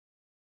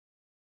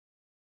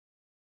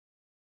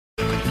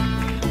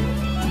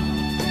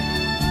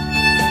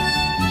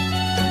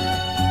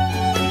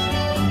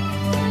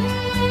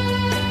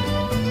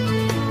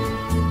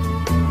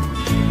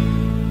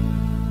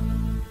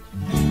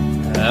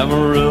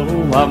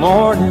Amarillo by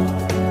morning,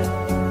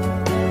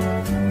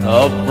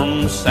 up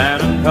from San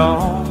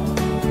Antonio.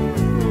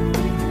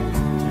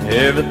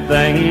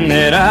 Everything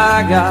that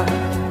I got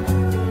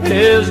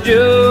is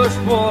just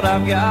what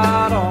I've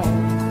got on.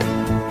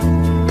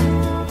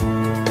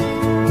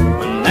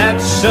 When that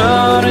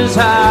sun is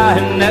high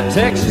in that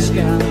Texas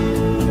sky,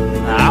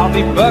 I'll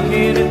be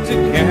bucking at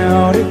the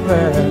county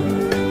fair.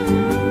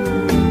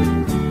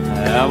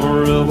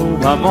 Amarillo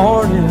by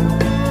morning,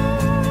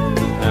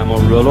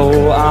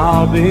 Amarillo,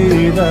 I'll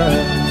be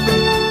there.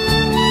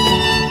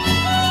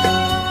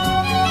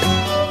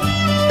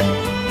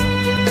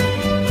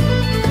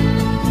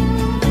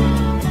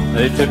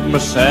 They took my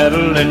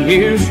saddle in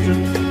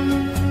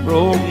Houston,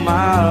 broke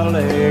my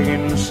leg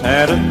in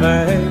Santa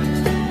Fe.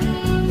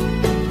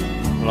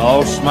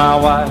 Lost my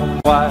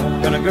wife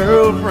and a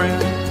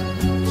girlfriend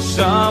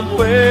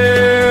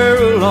somewhere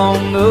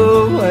along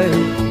the way.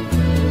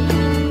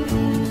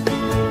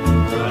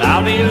 But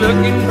I'll be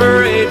looking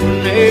for it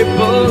when they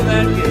pull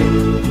that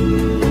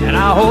gate, and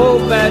I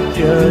hope that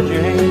judge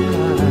ain't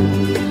lying.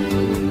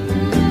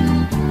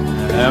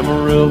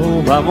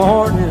 Amarillo by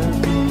morning,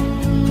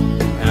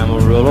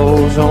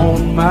 Amarillo's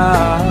on my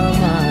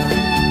mind.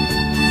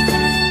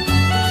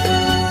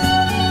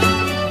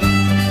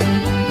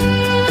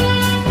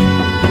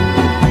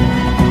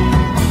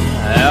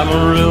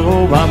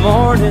 Amarillo by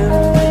morning,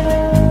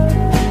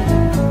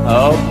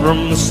 up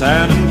from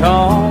San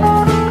Antonio.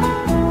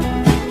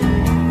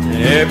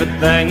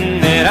 Everything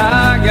that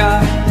I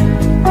got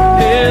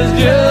is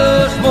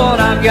just what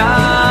I've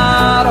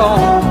got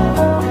on.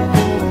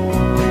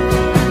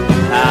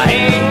 I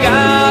ain't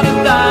got a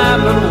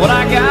dime, but what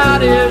I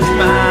got is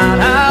mine.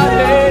 I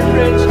ain't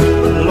rich,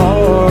 but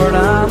Lord,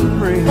 I'm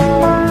free.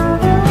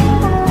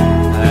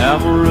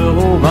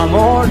 Amarillo by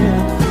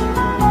morning,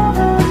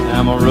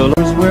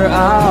 Amarillo's where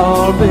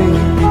I'll be.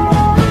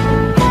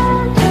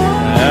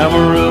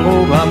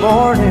 Amarillo by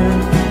morning,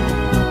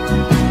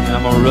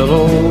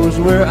 Amarillo's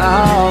where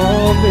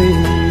I'll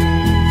be.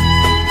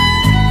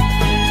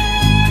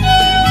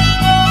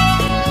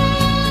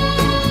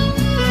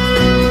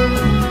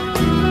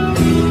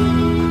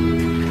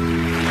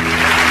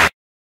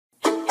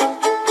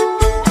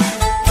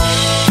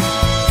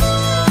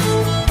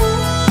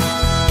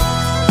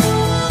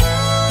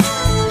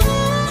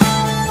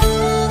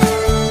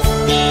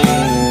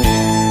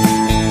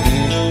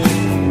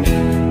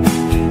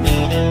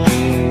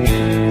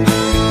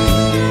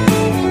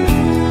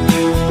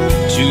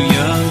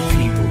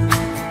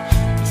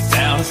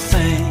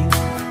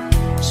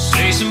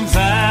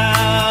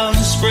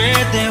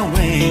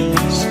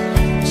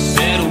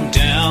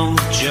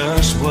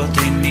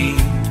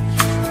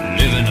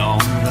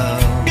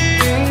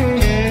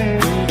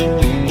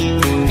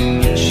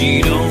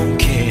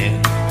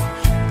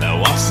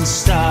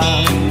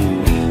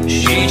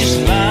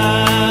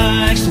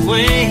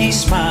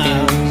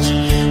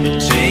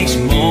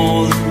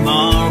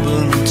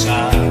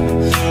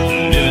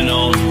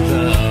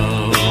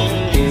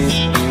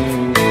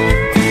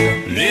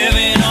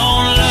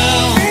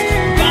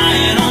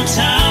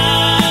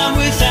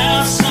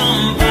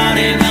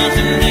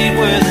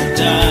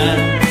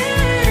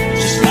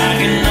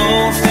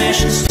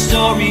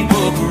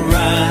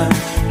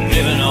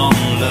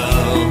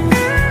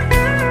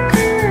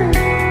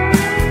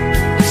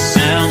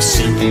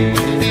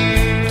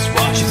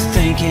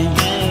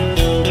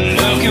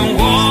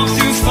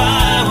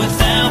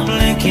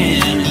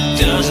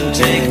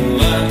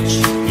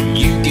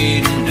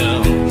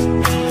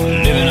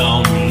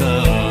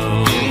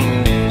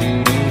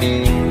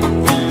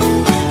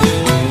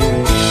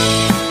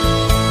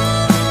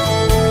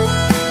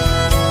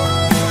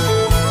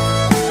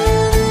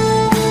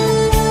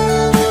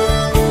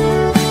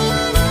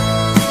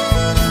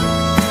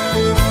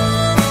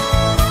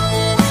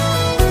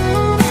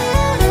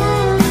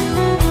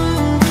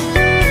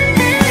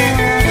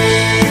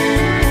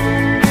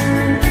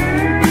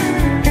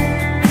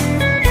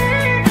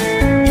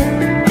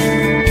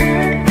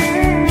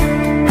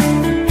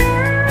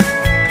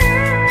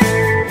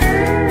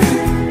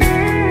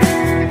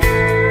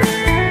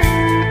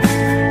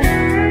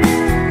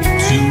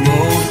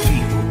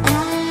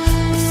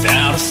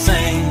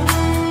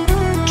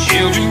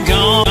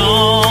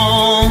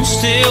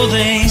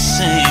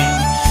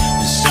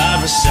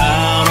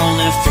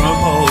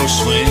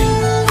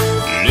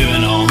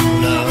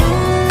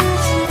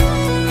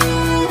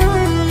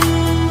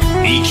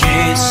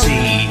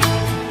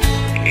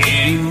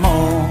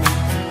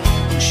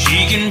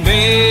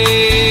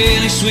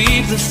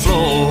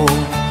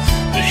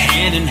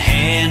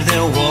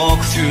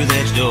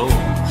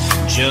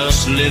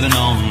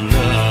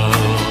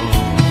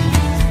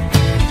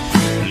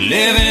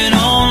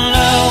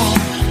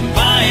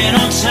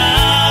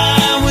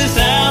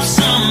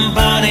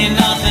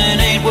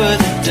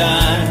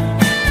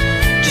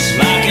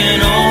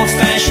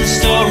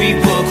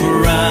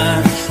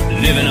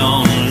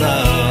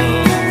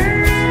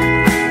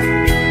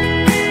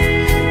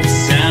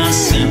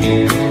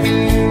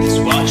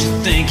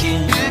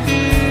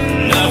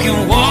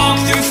 Walk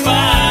through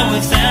fire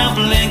without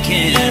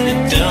blinking.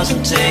 It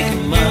doesn't take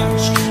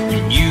much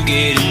when you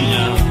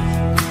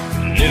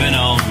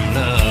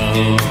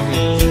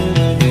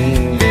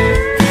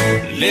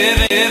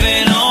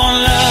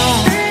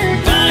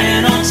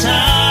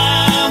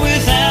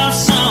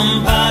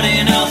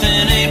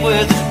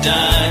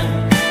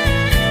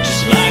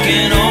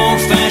an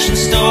old-fashioned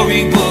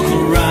storybook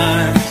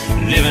rhyme,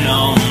 living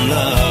on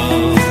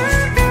love.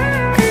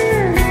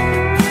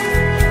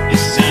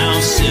 It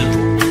sounds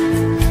simple,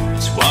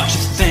 it's what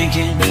you're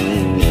thinking.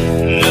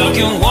 Love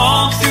can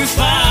walk through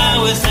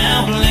fire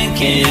without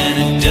blinking.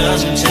 It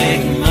doesn't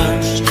take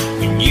much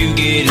when you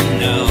get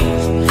enough,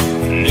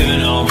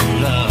 living on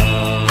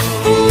love.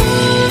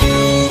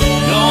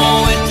 No,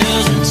 it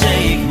doesn't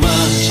take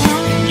much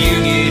when you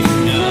get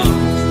enough,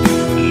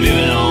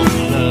 living on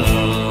love.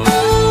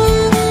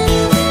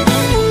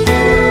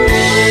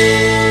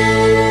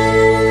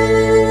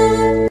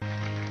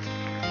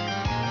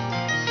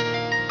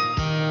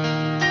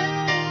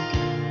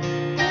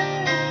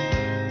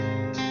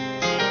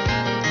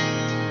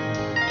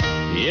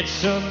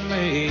 It's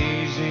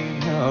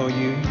amazing how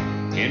you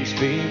can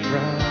speak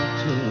right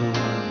to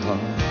my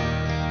heart.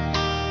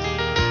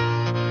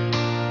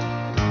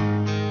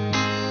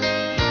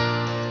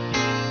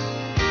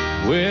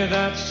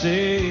 Without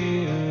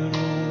saying a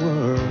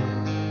word,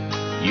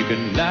 you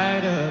can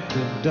light up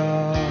the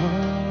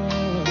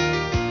dark.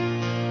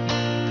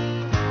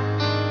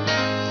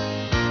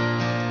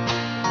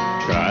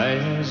 Try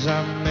as I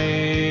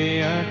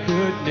may, I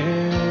could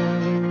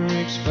never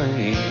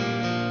explain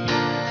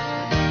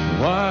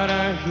what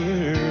I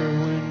hear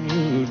when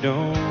you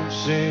don't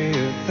say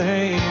a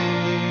thing.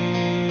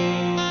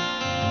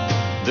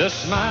 The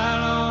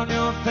smile on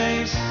your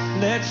face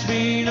lets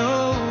me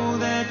know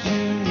that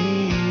you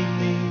need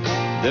me.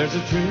 There's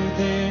a truth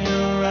in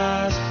your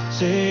eyes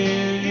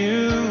saying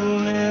you'll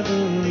never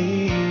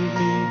leave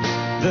me.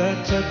 The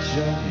touch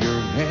of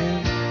your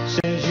hand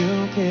says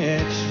you'll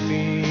catch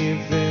me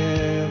if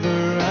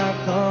ever I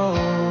fall.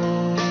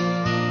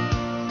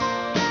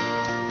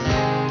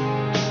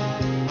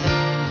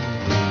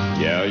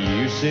 Yeah,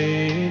 you say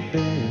it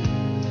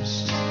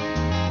best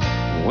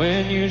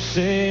when you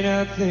say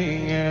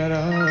nothing at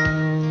all.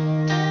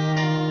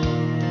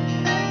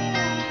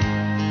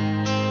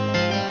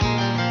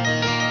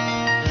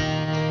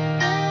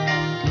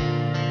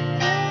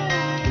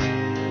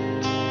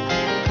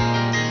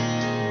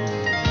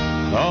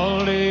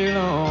 All day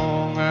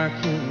long I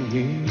can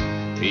hear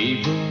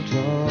people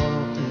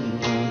talking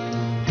like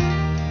that.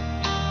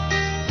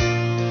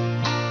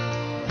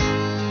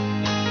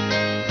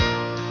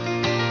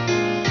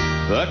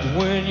 But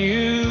when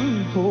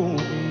you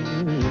hold me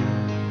near,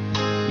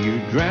 you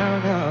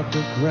drown out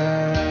the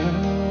crowd.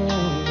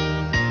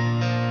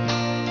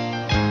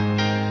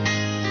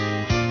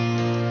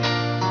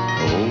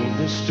 Oh,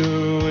 Mr.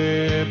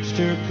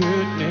 Webster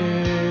could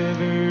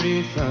never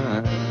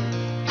define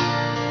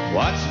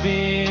what's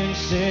being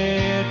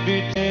said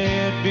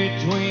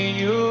between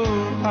your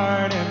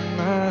heart and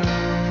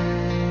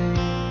mine.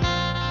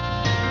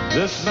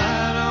 The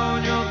smile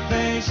on your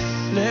face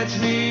lets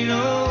me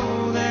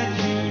know that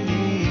you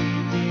need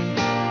me.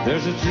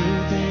 There's a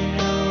truth in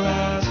your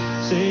eyes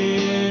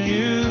saying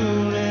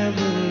you'll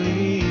never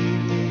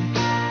leave me.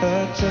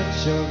 A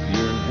touch of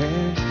your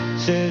hand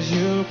says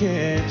you'll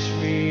catch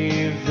me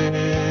if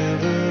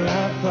ever I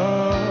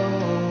fall.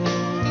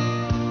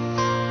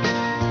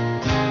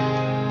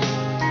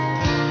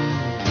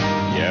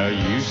 Yeah,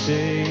 you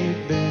say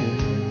it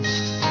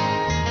best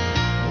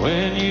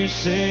when you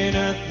say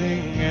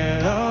nothing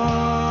at all.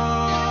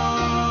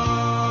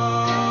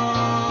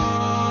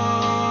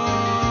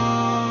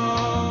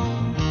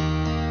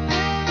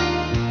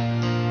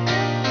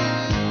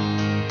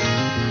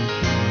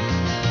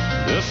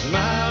 The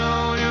smile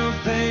on your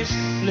face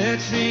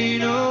lets me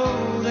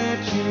know that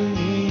you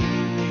need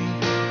me.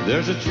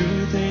 There's a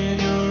truth in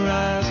your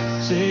eyes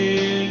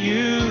saying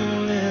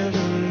you'll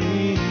never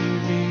leave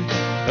me.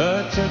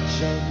 A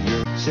touch of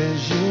your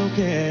says you'll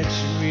catch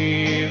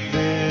me if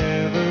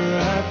ever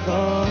I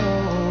fall.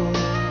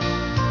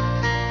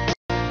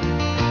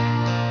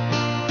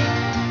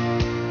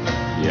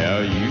 Yeah,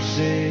 you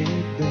say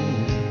it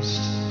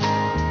best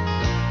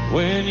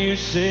when you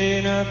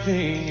say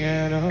nothing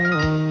at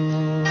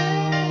all.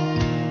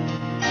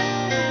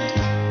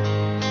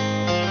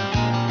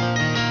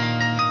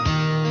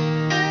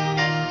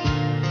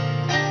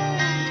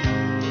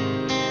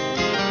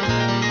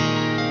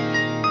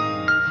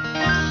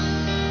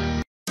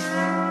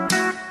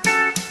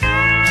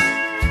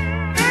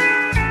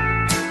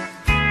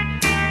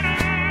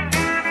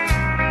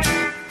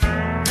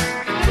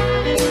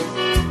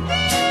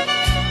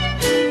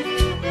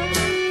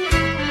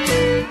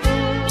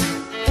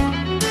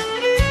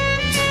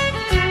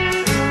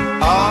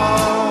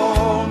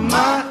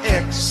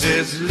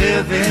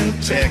 Live in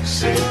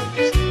Texas,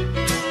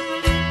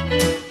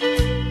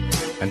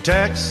 and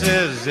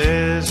Texas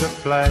is a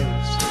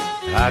place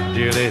I'd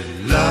dearly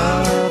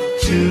love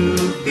to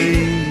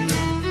be.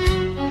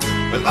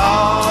 But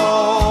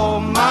all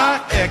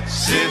my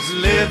exes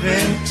live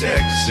in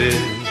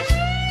Texas,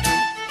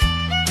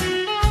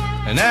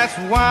 and that's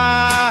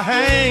why I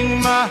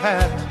hang my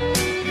hat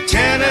in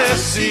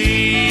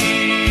Tennessee.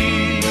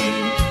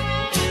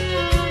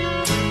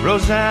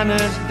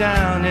 Rosanna's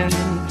down in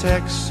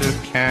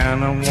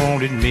Texarkana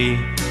wanted me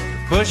to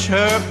push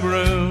her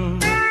broom,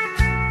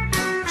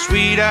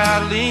 Sweet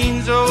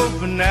Eileen's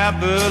over in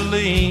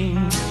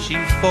Abilene, she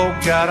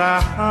forgot I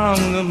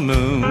hung the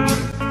moon.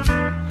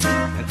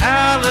 And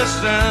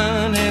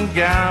Allison in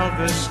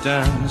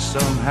Galveston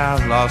somehow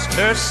lost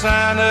her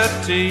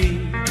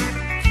sanity.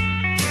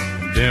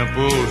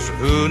 Dimples,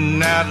 who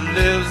now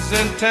lives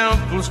in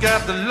Temple's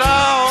got the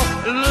law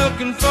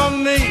looking for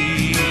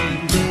me.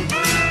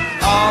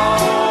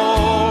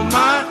 All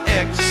my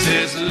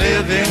exes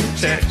live in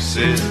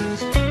Texas,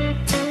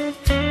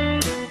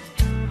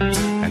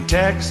 and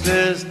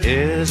Texas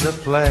is a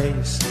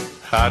place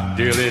I'd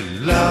dearly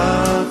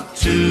love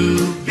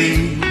to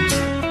be.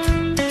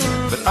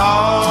 But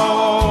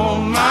all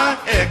my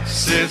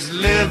exes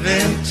live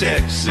in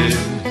Texas,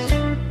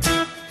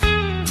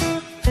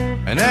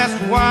 and that's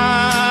why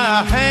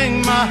I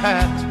hang my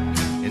hat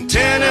in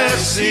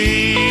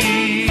Tennessee.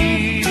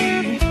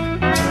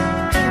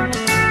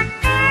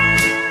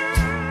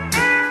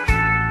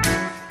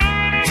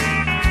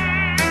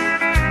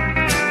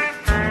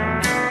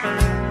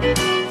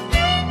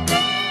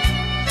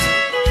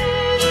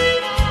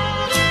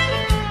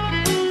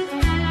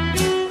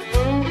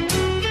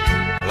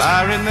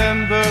 I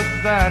remember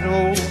that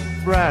old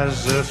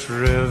Brazos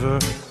River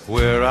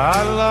where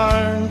I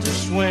learned to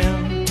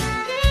swim,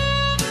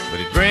 but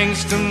it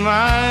brings to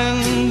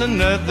mind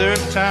another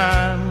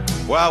time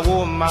where I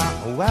wore my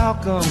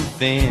welcome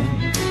fin.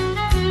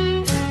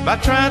 By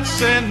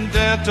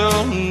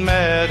transcendental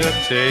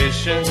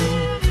meditation,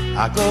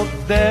 I go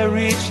there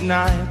each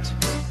night,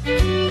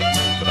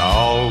 but I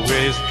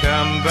always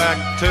come back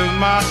to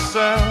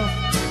myself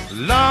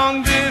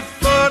long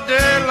before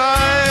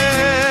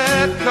daylight.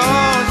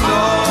 'Cause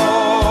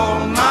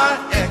all my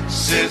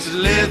exes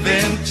live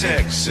in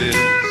Texas,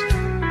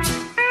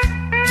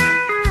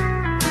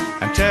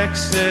 and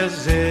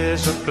Texas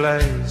is a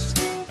place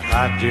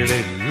I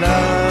dearly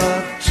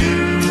love to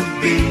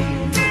be.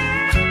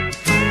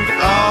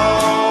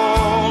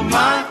 All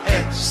my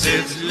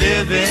exes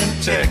live in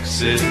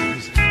Texas,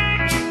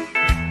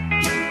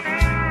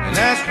 and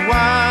that's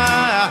why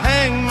I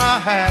hang my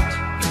hat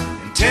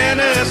in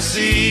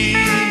Tennessee.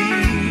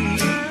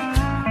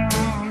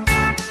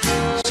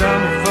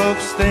 Some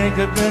folks think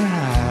I've been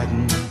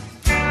hiding,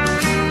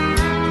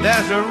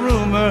 there's a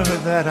rumor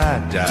that I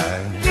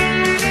died,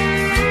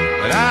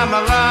 but I'm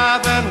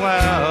alive and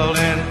well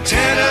in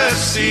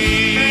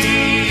Tennessee.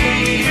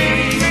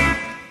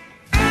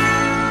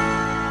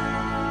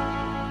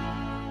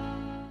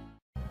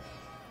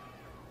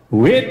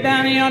 Way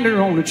down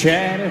yonder on the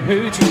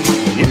Chattahoochee,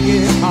 it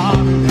gets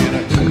hotter than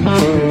a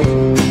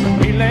coochie.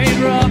 We laid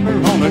rubber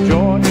on the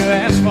Georgia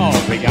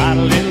asphalt. We got a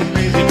little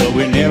crazy, but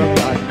we never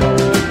got caught.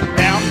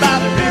 Down by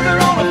the river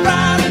on a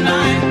Friday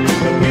night,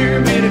 a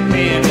pyramid of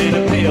pins in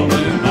a pale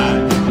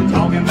moonlight,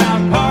 talking about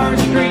cars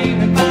and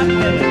dreaming about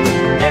living.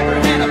 Never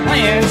had a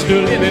plan,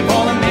 still living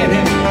for the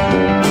minute.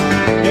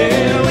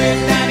 Yeah, way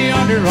down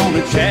yonder on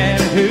the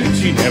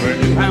Chattahoochee, never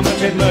knew how much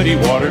that muddy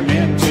water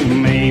meant to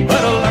me,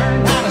 but I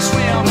learned how to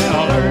swim and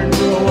I learned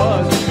who I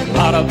was. A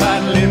lot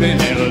about living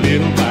and a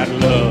little about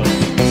love.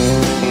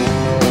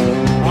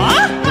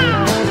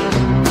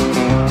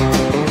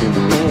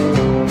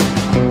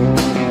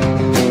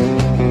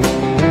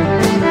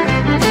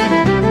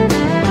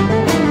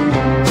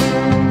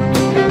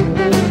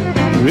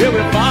 Well,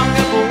 we fogged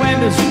up the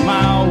windows in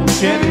my old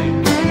Chevy.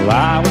 Well,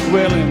 I was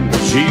willing,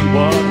 but she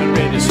wasn't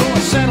ready, so I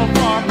settled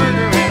for a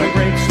burger and a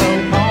great slow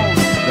home.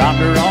 Dropped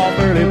her off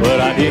early, but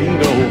I didn't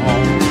go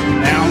home.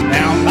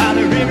 Down by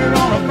the river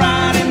on a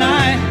Friday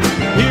night,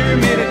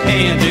 pyramid of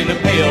cans in the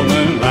pale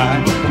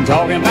moonlight. I'm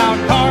talking about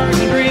cars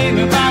and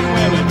dreaming about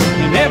women.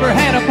 I never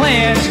had a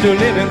plan, still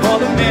living for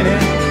the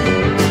minute.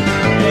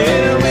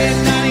 Yeah, way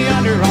down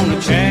yonder on the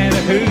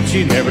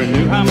Chattahoochee, never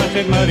knew how much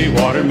that muddy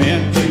water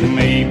meant to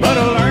me, but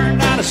I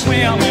learned how to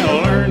swim and I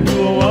learned who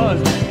I was.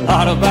 A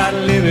lot about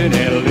living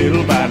and a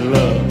little about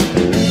love.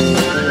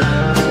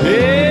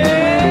 Yeah.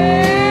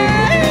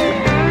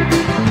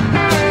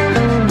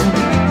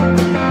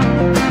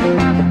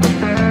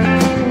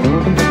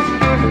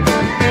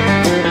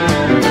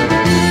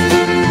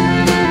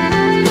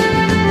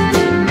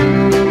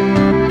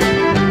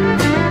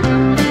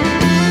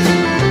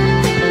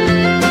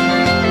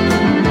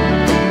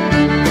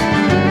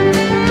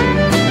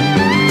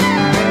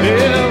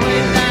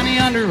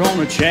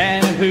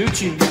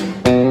 Chattahoochee,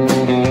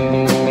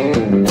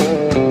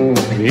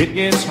 it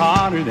gets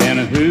hotter than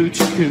a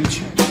hoochie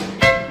coochie.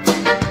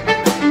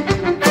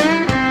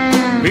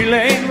 We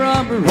laid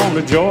rubber on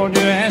the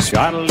Georgia asphalt.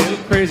 Got a little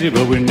crazy,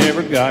 but we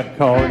never got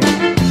caught.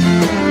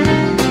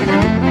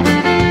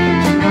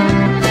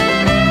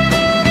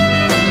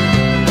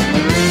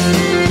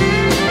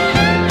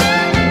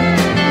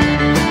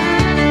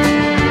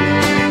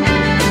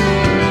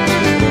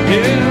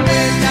 Yeah,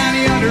 way down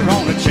yonder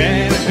on the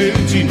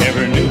Chattahoochee,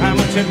 never knew how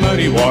much that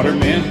muddy water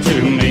meant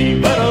to me,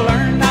 but I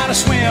learned how to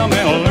swim and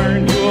I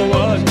learned who I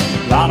was.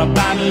 A lot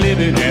about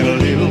living and a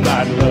little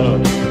about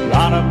love. A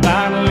lot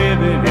about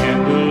living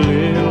and a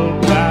little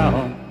about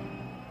love.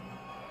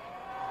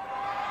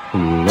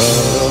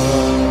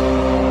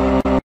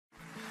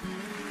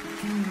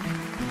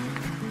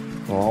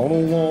 On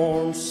a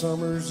warm summer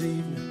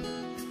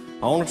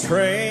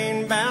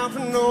train bound for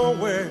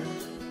nowhere,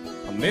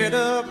 I met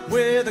up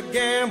with a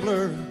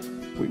gambler.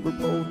 We were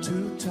both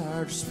too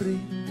tired to speak,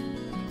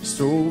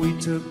 so we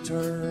took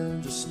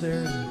turns of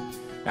staring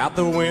out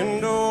the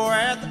window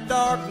at the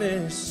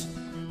darkness.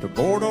 The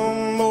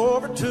boredom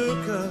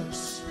overtook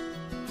us,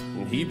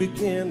 and he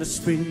began to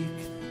speak.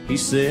 He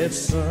said,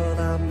 son,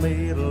 I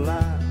made a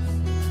life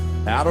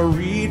out of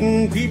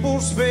reading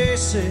people's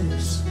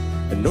faces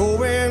and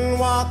knowing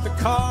what the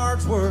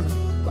cards were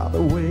by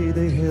the way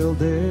they held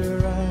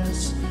their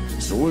eyes.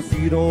 So if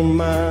you don't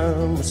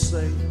mind me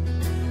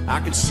saying, I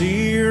could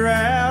see you're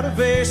out of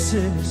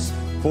aces.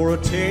 For a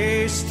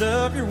taste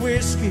of your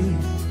whiskey,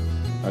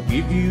 I'll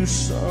give you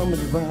some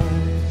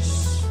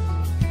advice.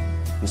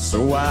 And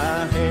so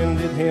I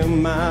handed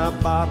him my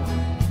bottle,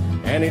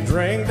 and he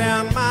drank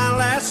down my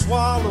last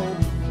swallow.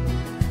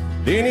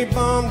 Then he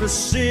bummed a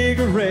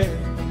cigarette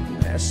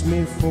and asked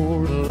me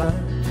for a light.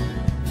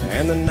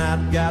 And the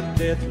night got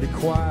deathly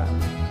quiet,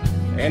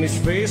 and his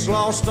face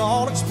lost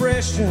all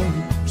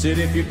expression. Said,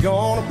 if you're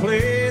gonna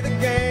play the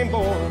game,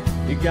 boy,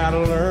 you gotta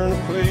learn to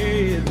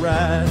play it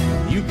right.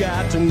 You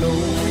got to know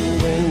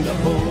when to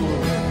hold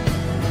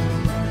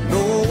up,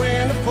 know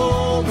when to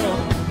fold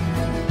up,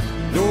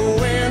 know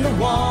when to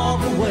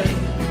walk away,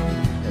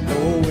 and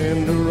know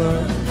when to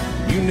run.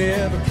 You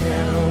never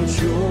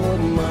count your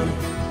money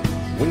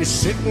when you're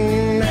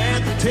sitting at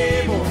the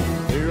table.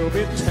 There'll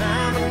be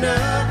time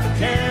enough to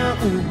count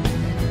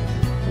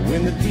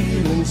when the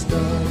dealing's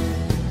done.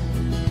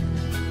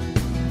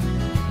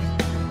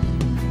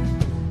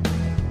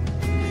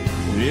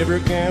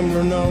 Every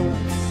gambler knows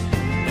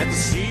that the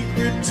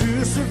secret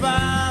to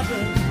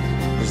surviving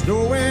is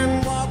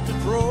knowing what to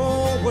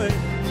throw away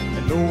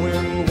and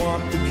knowing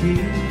what to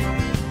keep.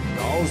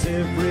 Cause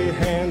every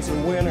hand's a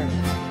winner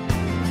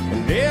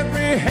and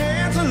every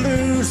hand's a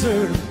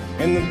loser,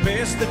 and the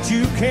best that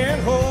you can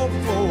hope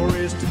for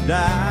is to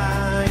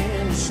die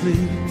in your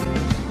sleep.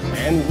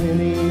 And when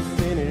he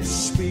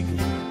finished speaking,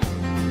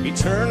 he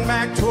turned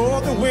back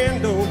toward the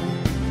window,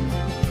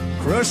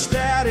 crushed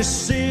out his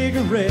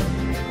cigarette,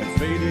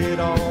 faded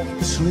off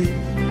to sleep.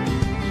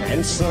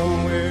 And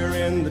somewhere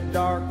in the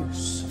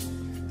darkness,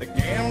 the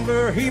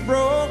gambler, he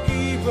broke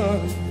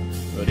even.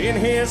 But in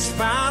his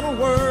final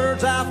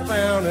words, I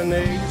found an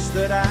ace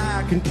that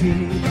I can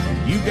keep.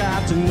 You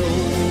got to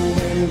know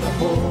when to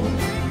hold,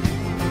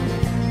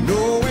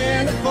 know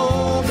when to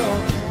fold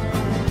up,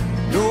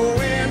 know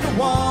when to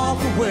walk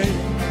away,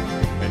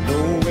 and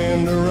know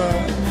when to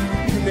run.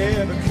 You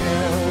never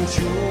count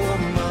your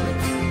money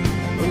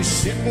when you're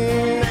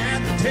sitting at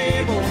the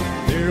table.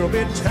 There'll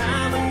be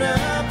time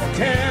enough for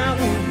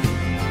counting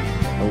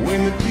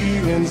when the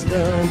dealing's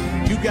done.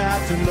 You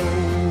got to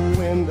know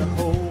when to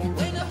hold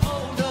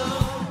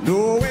up,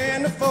 know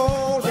when to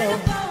fold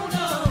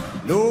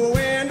up, know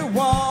when to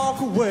walk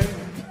away,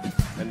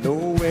 and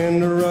know when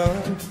to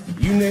run.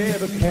 You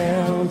never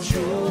count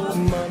your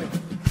money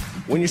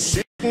when you're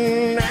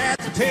sitting at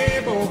the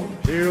table.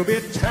 There'll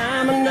be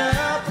time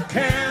enough for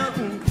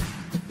counting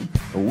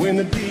when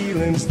the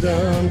dealing's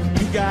done.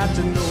 You got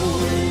to know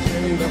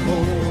when to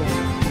hold,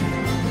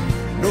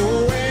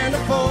 know when to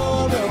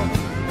fold up,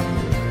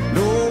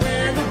 know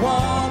when to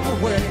walk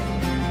away,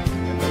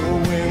 and know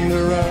when to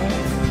run.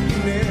 You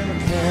never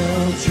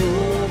count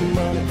your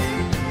money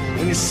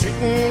when you're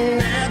sitting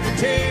at the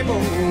table.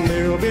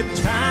 There'll be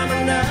time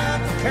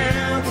enough for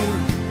counting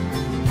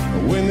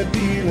when the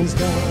dealing's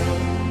done.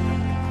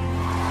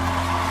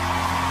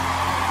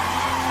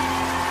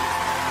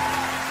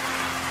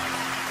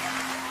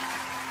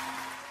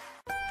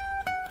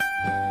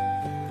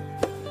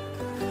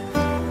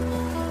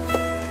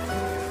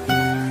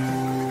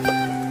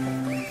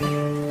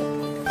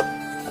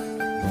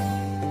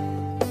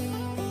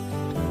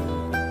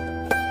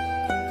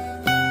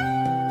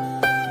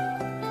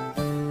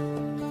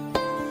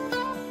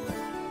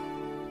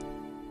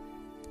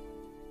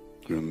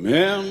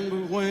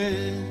 Remember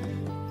when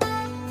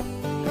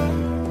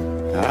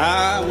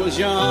I was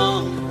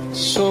young,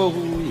 so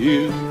were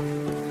you.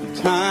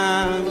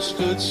 Time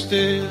stood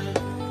still.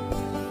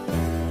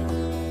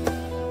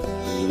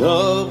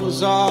 Love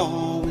was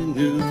all we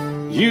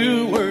knew.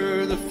 You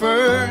were the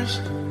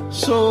first,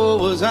 so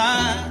was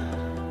I.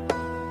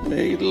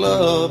 Made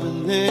love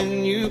and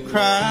then you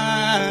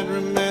cried.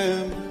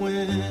 Remember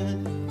when?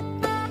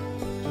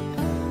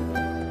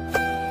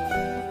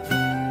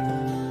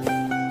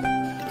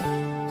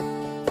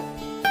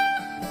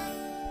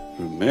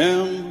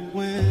 Remember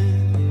when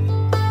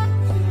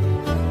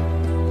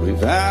we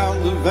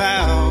vowed the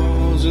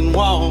vows and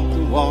walked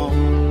the walk,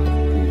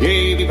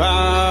 gave you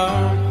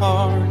our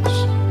hearts,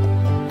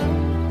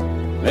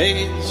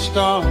 made the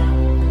start,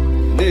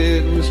 and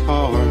it was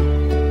hard.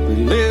 We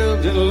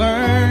lived and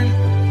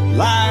learned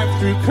life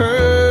through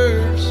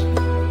curves.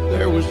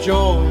 There was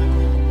joy,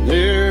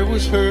 there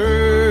was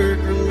hurt.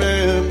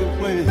 Remember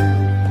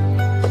when?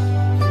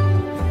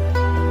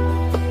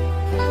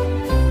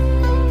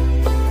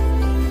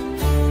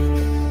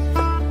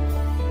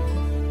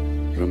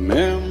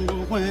 Remember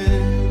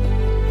when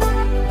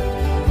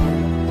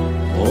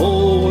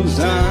old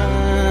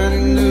Zion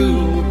and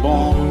new were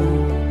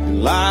born,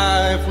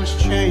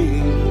 has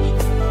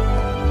changed.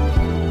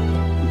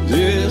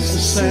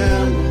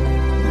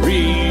 Disassembled,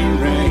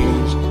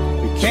 rearranged,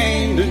 we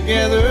came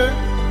together,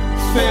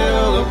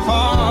 fell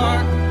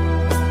apart,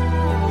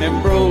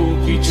 and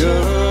broke each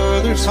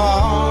other's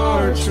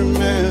hearts.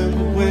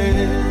 Remember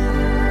when?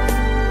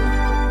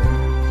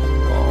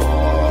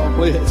 Oh,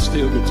 play that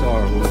steel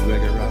guitar a little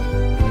bit, right?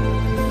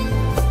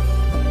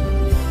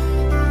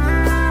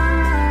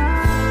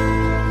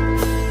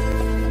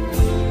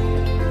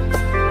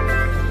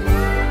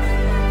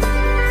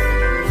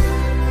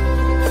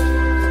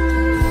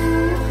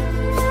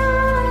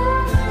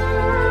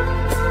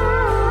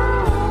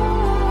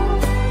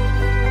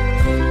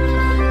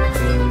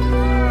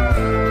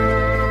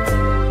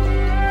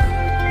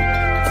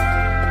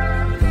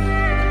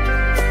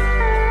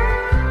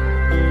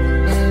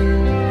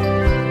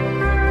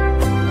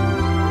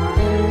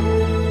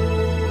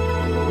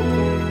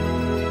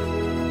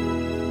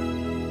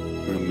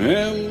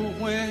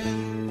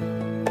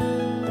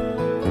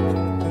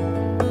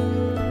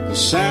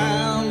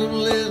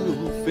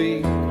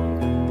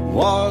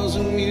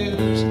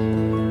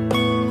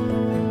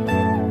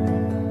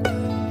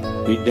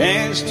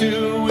 Danced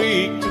to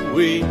week,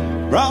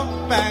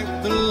 brought back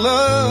the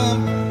love.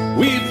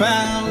 We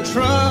found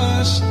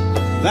trust,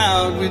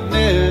 vowed we'd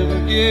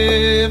never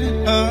give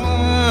it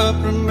up.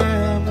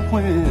 Remember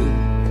when?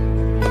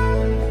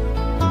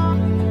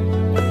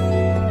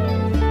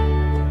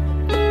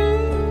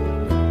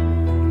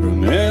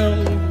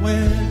 Remember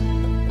when?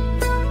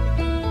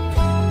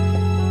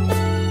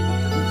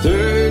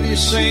 30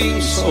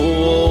 seems so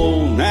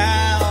old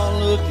now,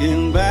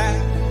 looking back.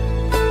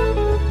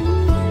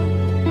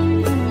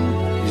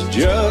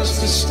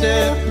 Just a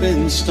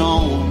stepping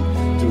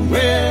stone to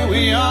where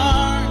we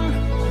are,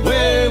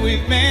 where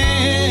we've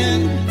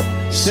been.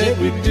 Said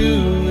we'd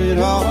do it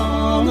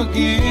all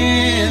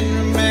again.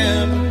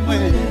 Remember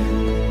when?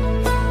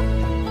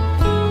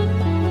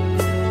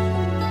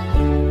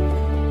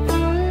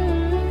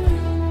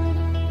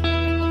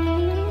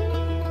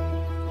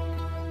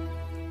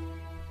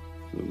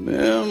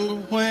 Remember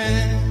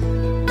when?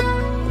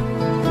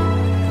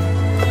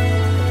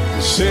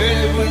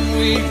 Said when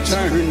we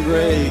turned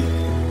gray,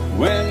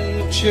 when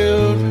the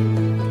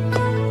children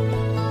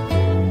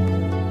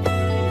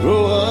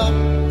grow up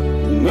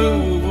and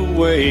move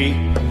away,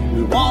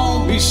 we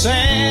won't be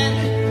sad,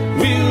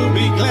 we'll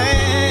be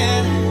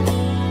glad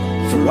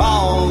for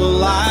all the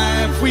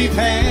life we've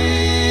had.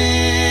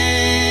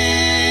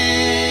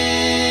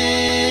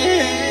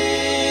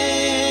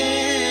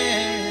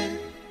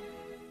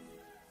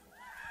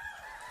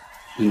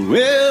 And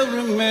we'll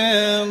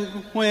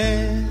remember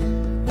when.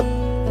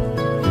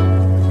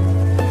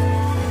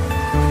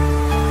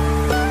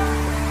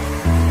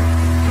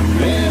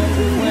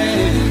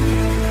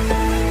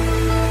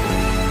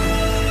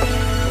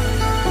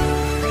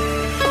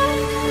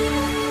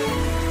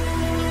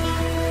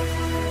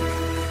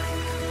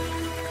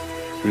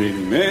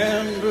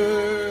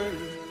 Remember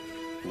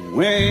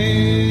when?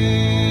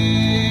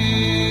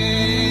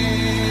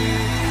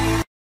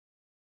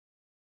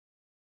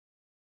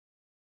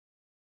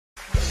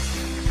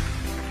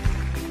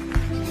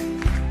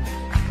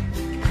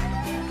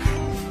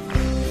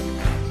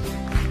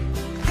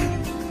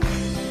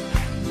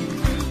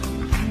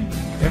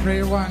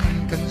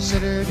 Everyone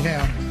considered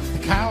him the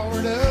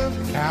coward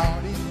of the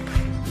county.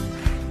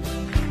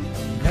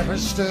 Never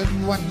stood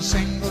one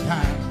single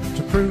time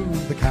to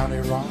prove the county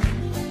wrong.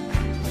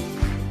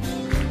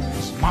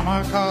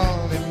 Mama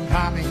called him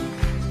Tommy,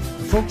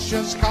 the folks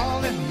just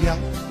called him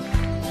Yellow.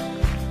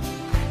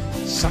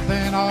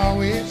 Something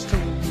always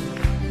told me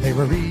they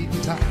were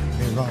reading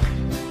Tommy wrong.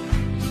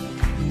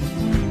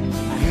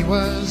 He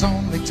was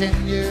only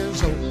 10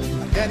 years old,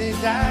 my daddy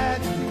died.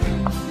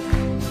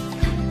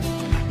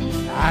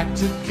 I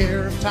took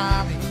care of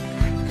Tommy,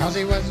 cause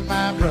he was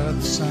my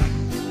brother's son.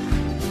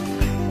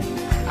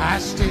 I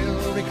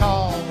still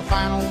recall the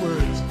final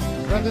words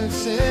my brother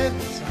said,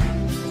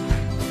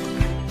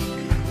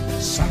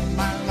 son,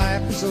 my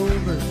life is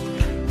over,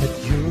 but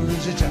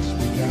yours has just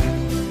begun.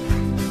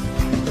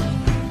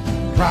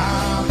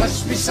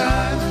 Promise me,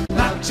 son,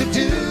 not to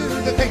do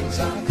the things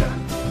I've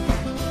done.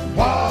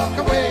 Walk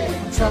away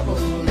from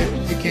trouble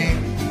if you can.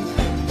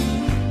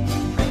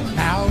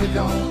 Now it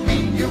don't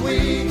mean you're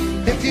weak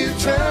if you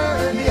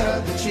turn the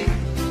other cheek.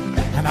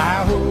 And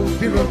I hope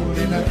you're old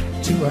enough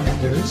to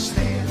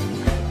understand.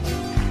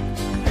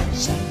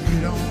 Son,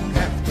 you don't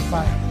have to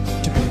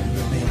fight to be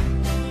a man.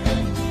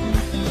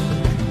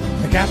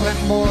 The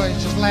Gatlin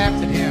boys just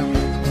laughed at him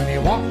when he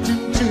walked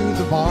into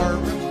the bar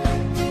room.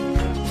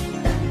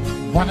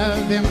 One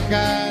of them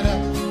got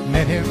up,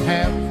 met him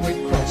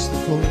halfway across the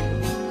floor.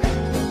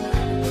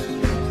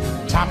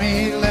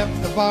 Tommy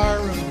left the bar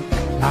room,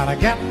 not a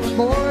Gatlin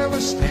boy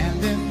was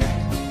standing.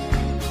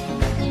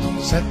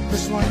 Said,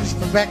 this one's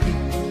for Becky,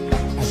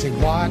 as he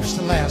watched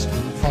the last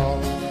one fall.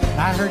 And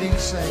I heard him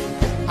say,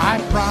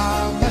 I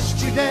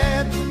promised you,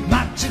 Dad,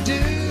 not to do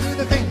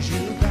the things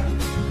you've done.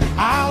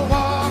 I'll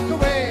walk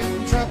away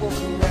from trouble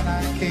when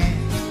I can.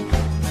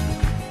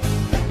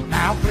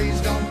 Now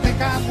please don't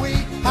think I'm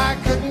weak, I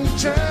couldn't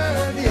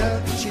turn the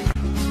other cheek.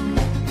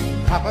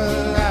 Papa,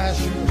 I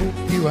sure hope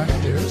you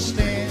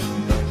understand.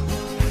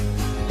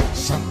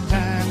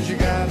 Sometimes you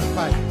gotta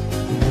fight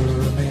for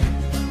a man.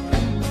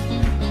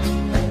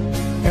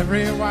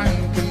 Everyone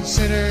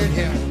considered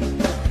him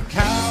a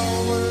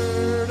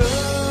coward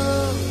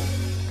of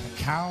the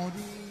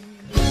county.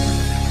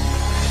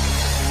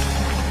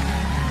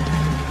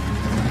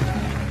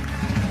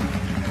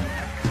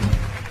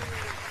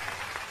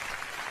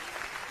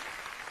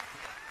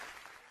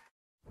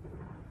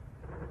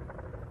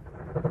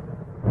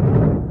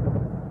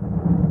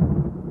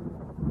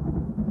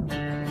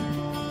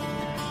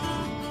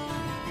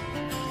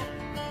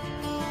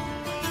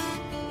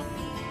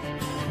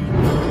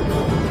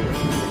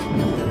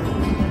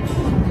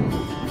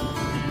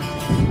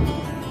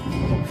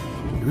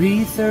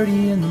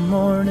 "3:30 in the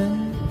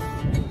morning,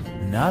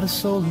 not a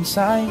soul in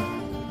sight.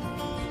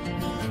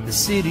 The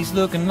city's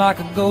looking like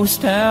a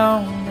ghost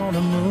town on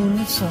a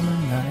moonlit summer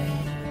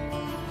night.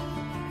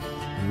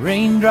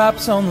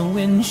 Raindrops on the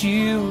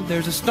windshield,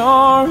 there's a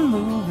storm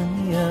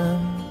moving in.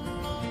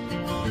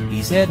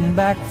 He's heading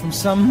back from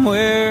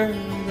somewhere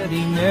that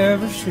he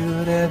never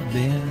should have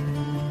been.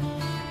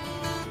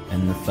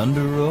 And the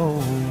thunder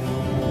rolls,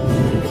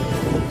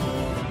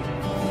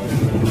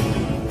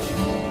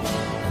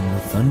 and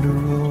the thunder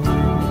rolls.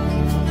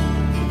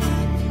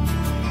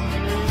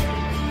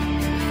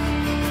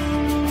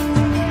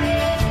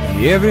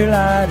 Every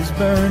light is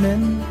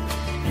burning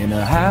in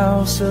a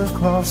house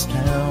across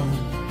town.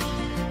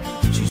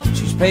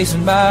 She's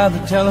pacing by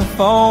the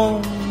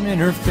telephone in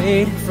her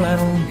faded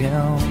flannel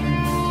gown,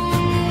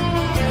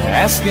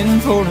 asking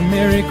for a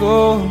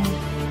miracle,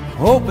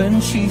 hoping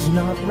she's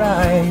not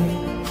right,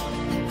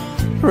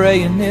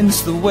 praying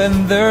it's the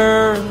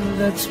weather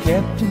that's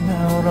kept him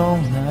out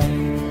all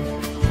night.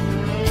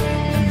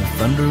 And the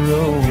thunder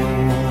rolls,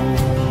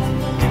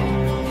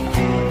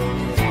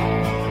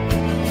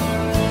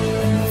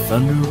 and the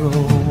thunder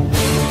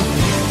rolls,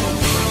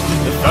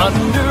 the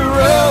thunder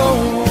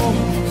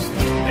rolls,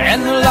 and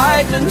the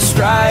lightning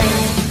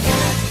strikes.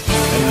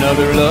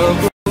 Another love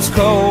grows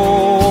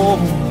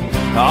cold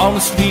on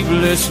a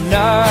sleepless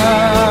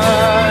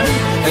night,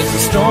 as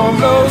the storm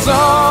blows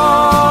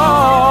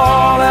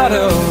all out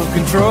of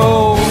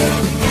control.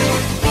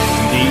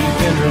 Deep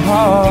in her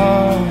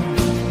heart,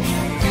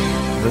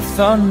 the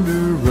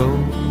thunder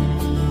rolls.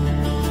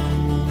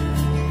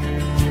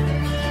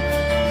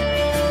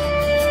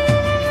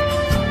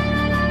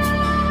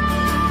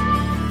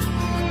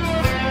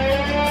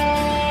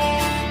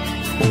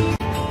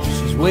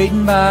 She's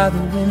waiting by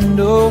the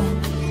window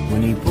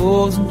when he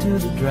pulls into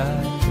the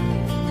drive.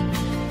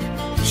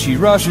 She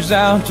rushes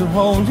out to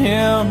hold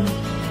him,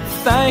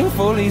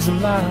 thankful he's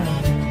alive.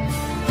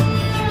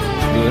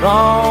 But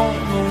on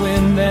the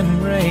wind and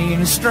rain,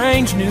 a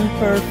strange new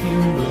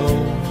perfume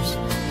blows,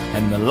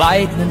 and the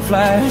lightning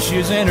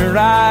flashes in her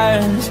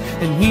eyes,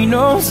 and he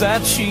knows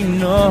that she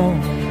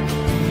knows.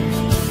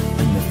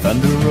 And the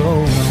thunder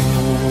rolls,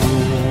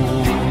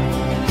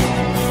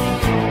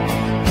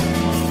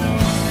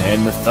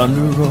 and the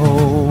thunder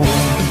rolls.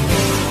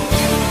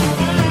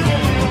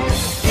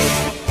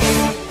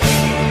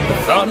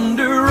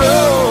 Thunder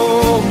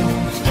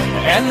rolls,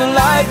 and the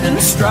lightning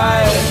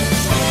strikes.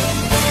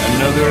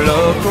 Another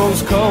love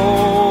grows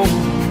cold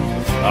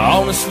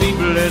on a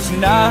sleepless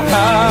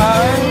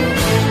night,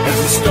 as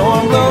the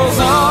storm blows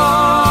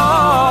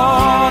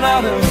on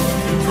out of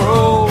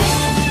control.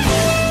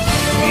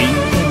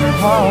 Deep in her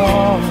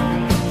heart,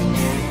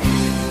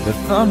 the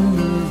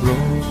thunder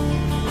rolls.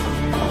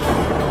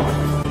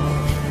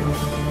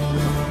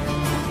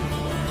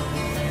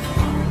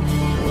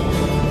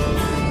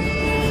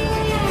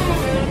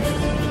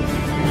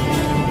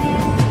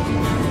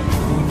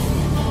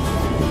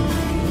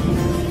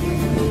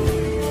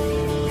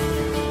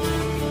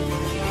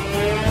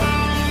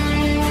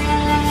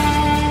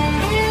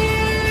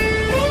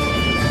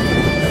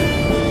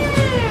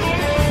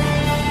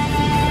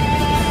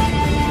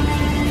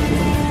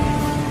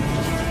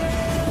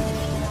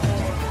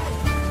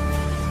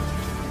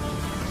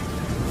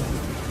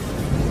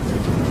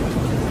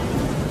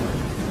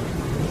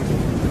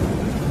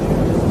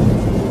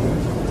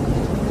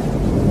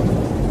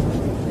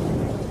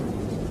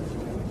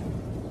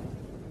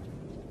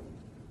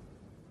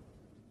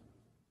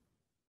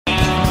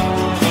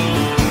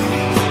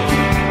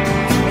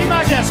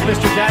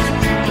 Mr. Jackson.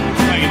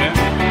 Thank you, Dan.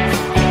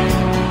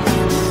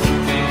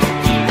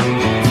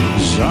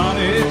 Son,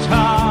 it's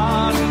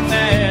hot and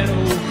that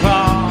old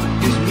clock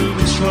is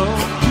moving slow,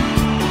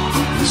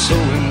 and so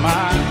am I.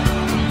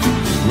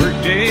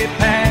 Workday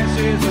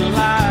passes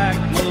like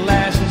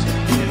molasses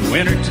in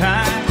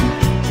wintertime,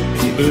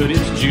 but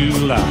it's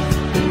July.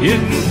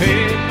 Getting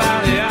paid by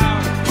the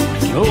hour,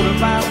 told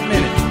by the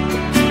minute.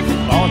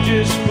 All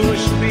just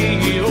pushed me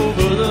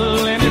over the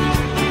limit.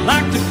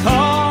 Like to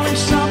call him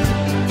something,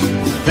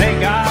 think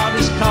I'll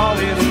just call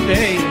it a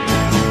day.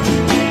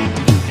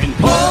 And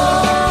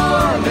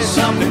pour me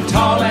something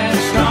tall and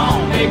strong,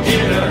 make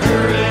it a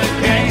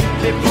hurricane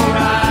before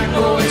I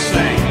go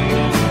insane.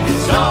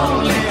 It's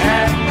only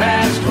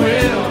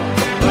 12:30,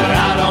 but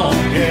I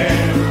don't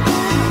care.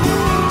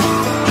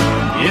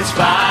 It's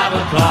 5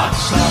 5 o'clock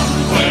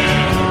somewhere.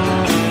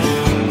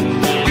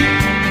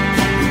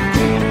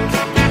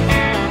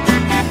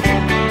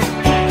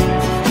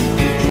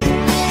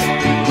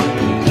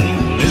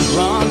 This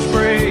lunch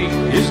break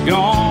is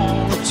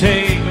gonna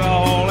take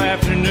all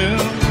afternoon,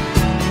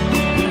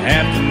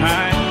 half the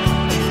night.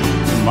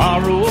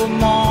 Tomorrow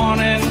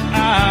morning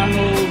I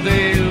know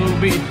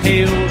they'll be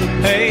hell to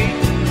pay.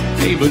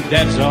 Hey, but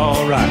that's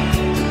alright.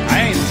 I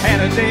ain't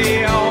had a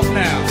day off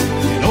now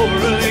in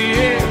over a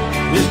year.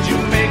 This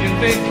Jamaican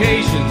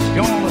vacation's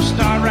gonna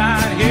start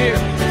right here.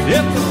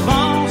 If the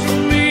phone's for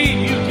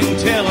me, you can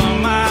tell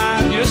them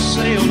I just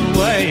sailed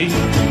away.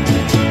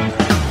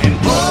 And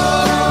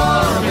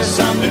pour me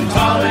something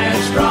tall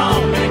and strong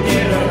to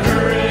get a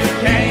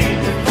hurricane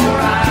before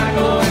I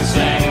go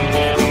insane.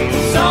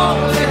 It's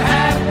only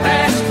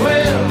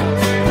 12:30,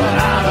 but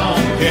I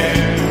don't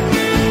care.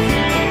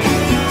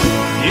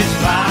 It's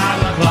 5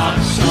 o'clock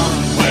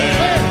somewhere.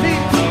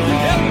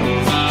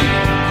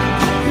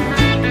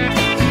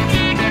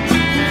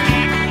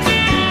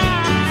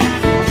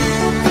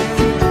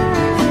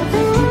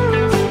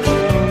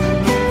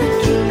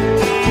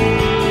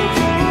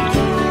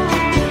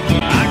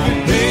 I can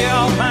pay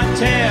off my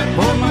tab,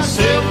 pour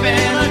myself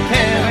in a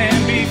cab,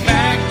 and be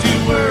back to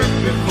work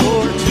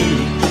before 2.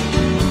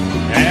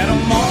 At a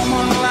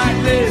moment like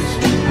this,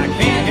 I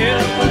can't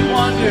help but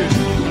wonder,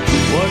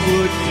 what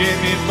would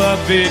Jimmy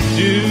Buffett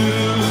do?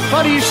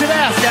 Funny you should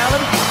ask,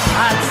 Alan.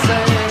 I'd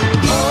say,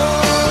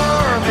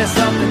 pour me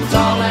something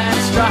tall and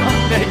strong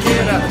to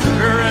get a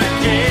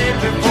hurricane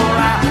before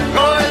I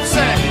go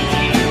insane.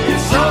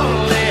 It's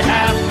only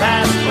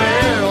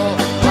 12:30,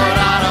 but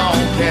I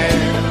don't care.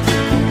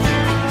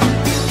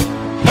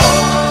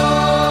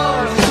 Pour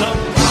me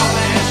something tall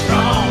and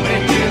strong to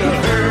get a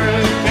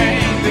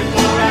hurricane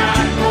before I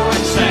go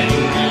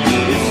insane.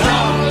 It's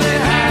only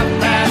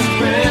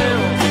 12:30,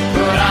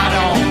 but I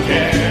don't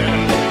care.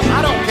 I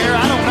don't care,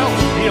 I don't know.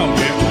 He don't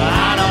care.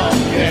 I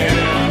don't care.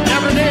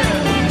 Never did.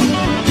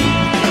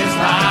 It's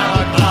 5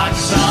 o'clock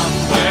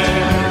somewhere.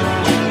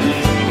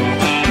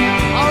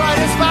 All right,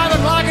 it's 5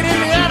 o'clock in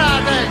Indiana, I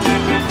think.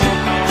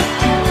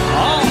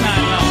 All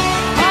night long.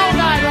 All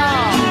night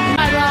long.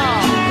 Night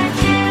long.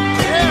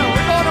 Yeah,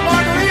 we're going to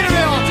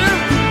Margaritaville, too.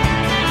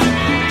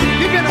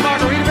 You've been to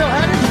Margaritaville,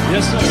 haven't you?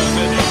 Yes, sir. I've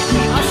been there.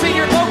 I've seen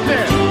your boat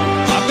there.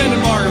 I've been to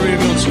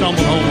Margaritaville and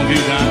stumbled home a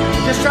few times.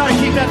 Just try to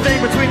keep that thing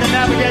between the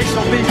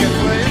navigational beacons,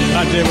 please.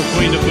 Right there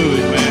between the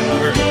buoys, man. I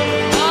heard.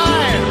 All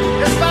right,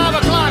 it's 5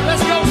 o'clock.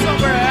 Let's go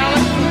somewhere,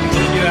 Alan.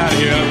 Let's get out of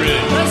here. I'm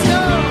ready. Let's go.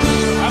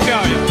 I'm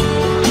going.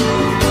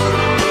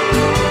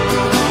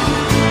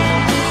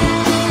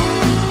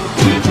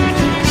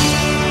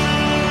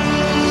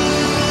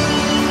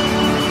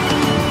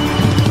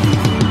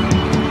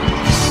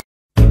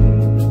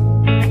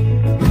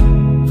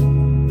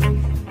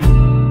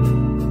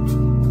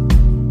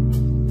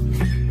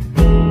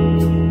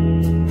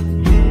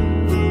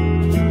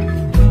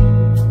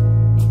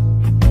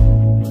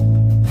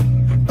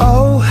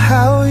 Oh,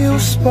 how you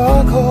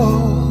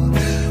sparkle,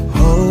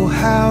 oh,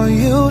 how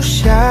you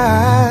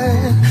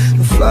shine.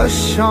 The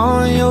flush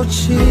on your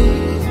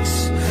cheeks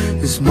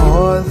is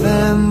more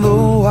than the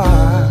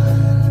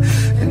wine.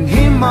 And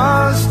he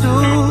must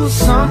do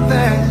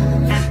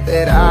something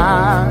that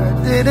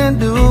I didn't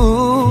do.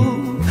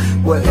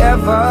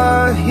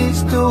 Whatever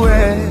he's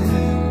doing,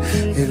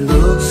 it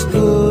looks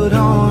good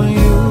on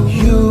you.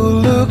 You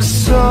look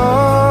so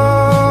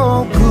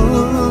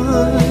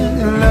good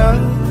in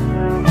love.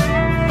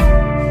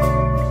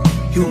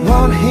 You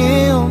want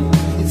him,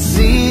 it's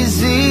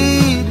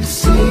easy to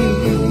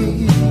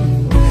see.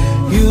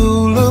 You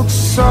look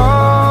so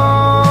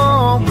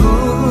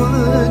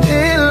good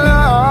in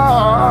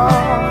love.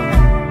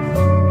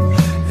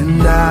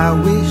 And I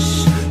wish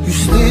you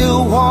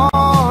still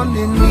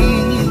wanted me.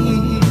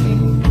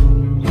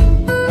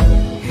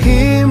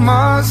 He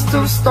must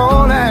have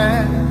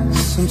stolen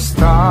some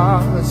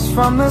stars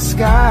from the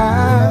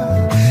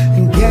sky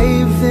and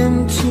gave them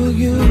to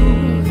you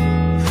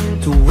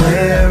to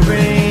wear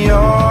in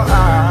your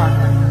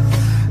eyes.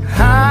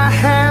 I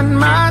had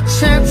my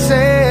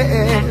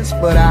chances,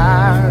 but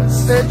I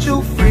set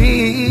you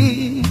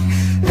free.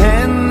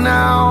 And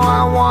now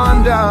I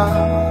wonder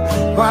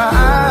why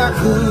I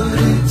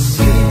couldn't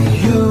see.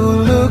 You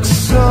look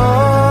so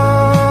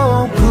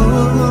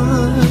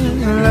good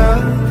in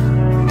love.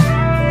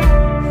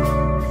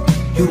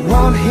 You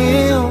want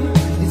him,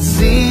 it's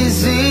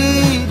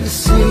easy to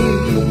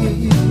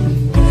see.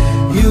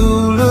 You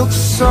look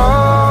so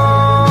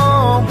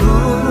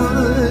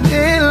good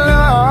in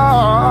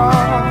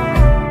love.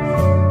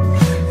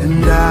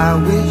 And I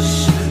wish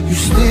you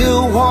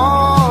still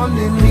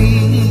wanted me.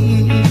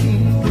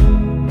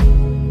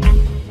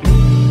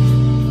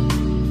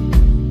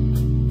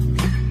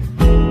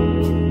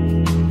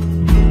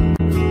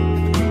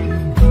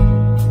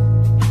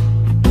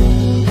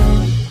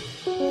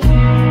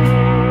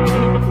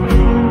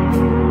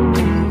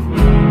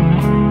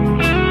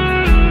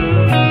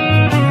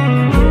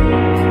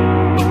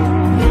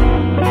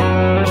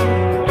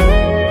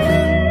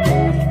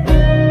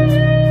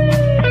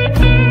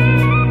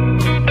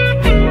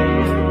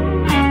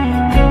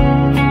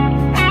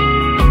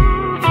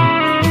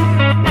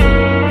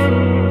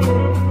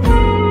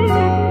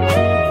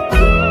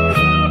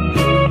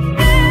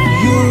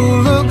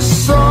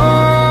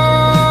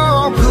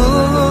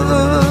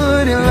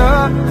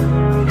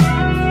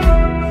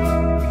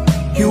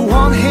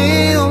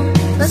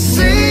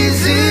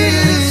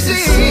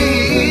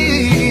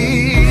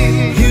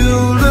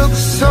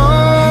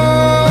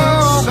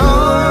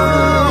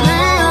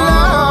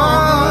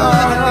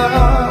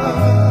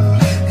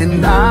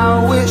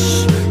 I wish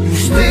you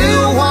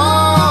still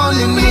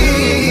wanted me.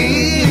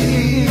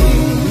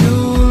 You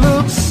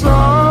look so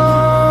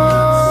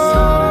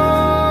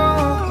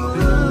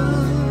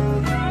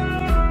good.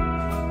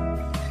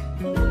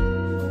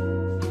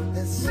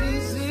 It's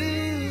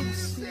easy to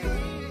see.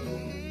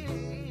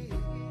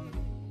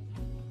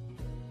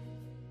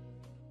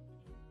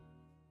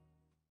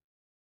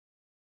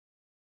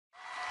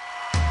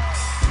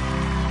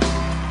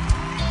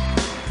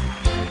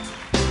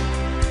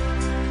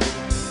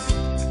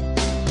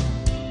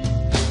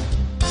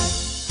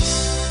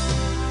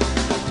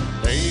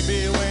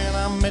 Baby, when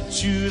I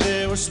met you,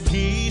 there was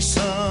peace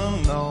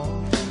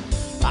unknown.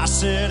 I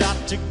set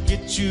out to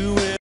get you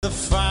with a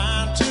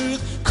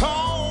fine-tooth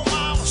comb.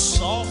 I was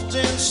soft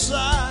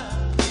inside.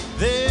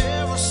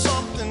 There was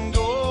something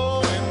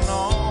going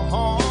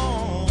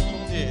on,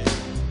 yeah.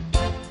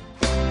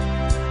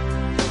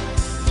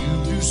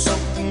 You do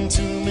something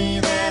to me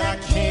that I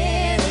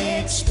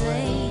can't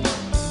explain.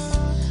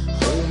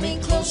 Hold me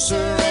closer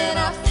and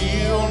I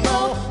feel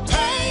no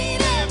pain.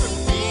 Every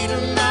beat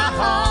of my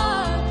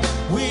heart,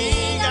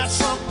 we got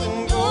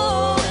something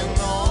going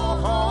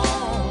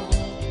on.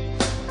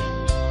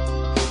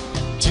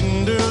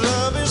 Tender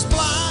love is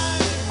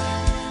blind,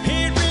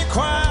 it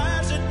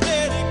requires a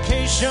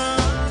dedication.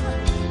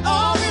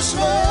 All this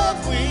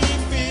love we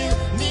feel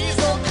needs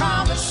no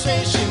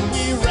conversation.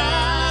 We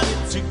ride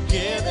it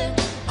together,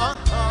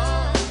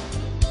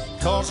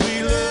 cause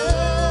we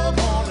love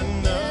one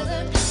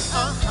another,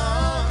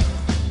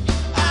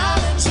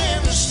 Islands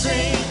in the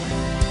stream,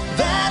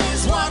 that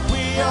is what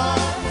we are.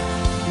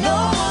 No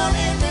one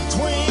in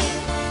between.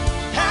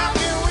 How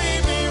can we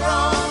be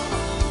wrong?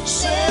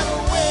 Sail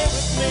away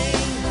with me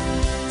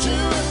to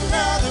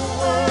another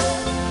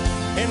world,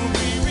 and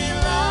we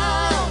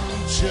rely on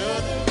each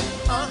other,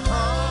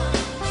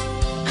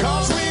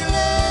 cause we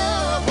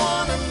love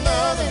one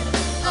another,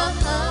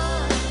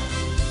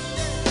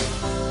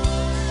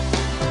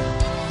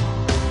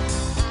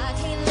 I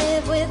can't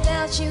live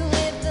without you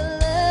if the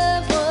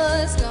love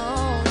was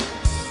gone.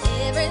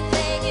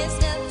 Everything is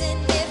nothing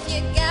if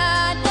you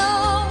got no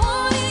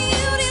one. And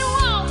you did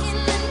walk in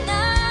the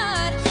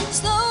night,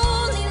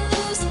 slowly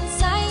losing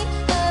sight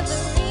of the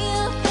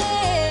real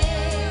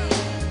thing.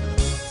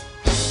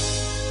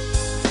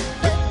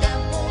 But that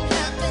won't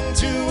happen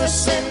to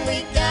us, and we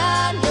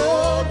got no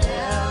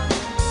doubt.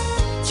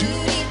 Too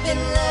deep in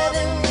love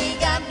and we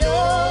got no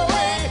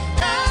way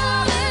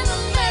out. And the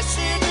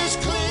message is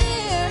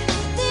clear,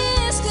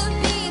 this could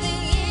be the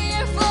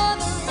year for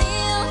the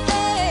real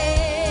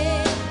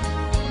thing.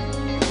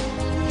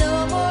 No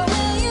more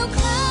will you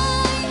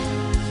cry,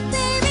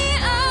 baby,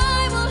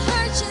 I will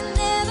hurt you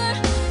never.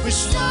 We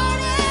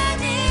started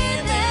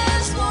in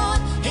as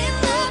one, in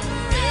love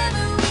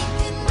forever. We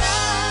can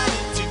ride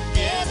it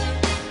together,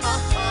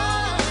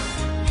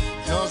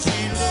 cause we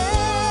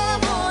love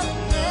one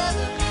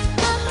another,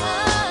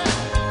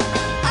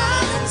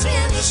 Islands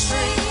in the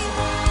stream,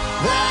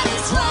 that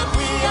is what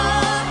we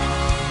are.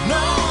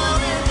 No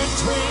one in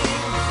between.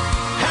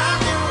 How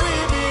can we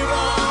be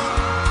wrong?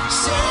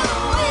 Sail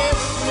away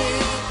with me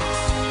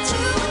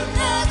to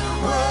another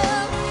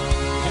world,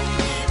 and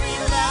we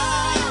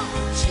rely on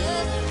each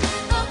other,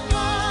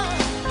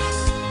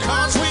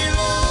 cause we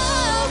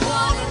love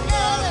one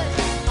another,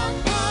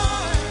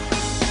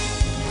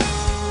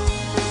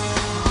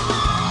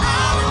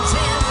 Islands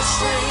in the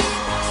stream,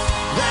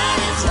 that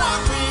is what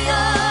we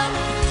are.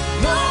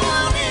 No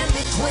one in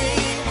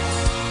between.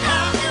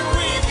 How can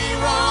we be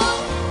wrong?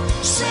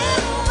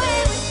 Sail away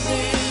with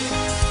me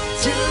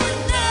to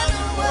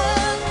another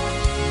world,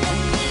 and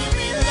we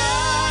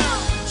rely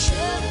on each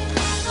other,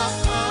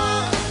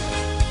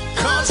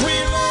 cause we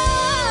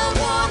love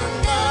one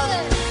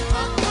another,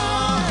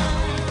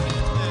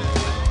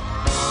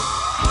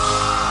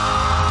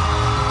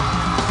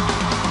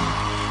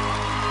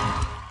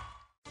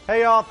 Hey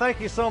y'all, thank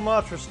you so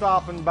much for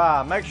stopping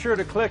by. Make sure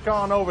to click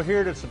on over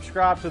here to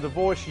subscribe to the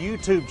Voice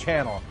YouTube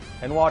channel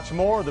and watch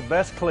more of the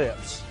best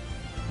clips.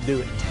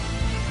 Do it.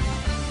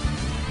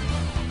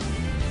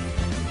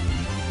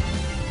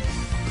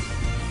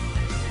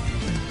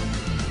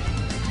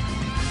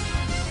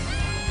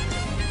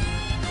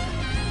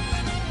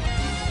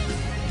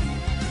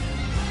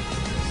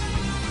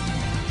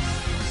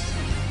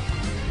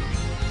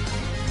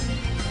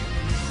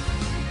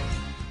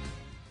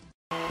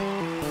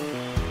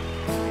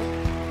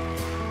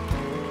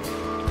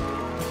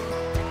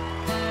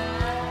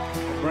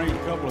 Bring a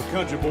couple of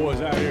country boys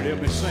out here to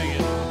help me sing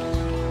it.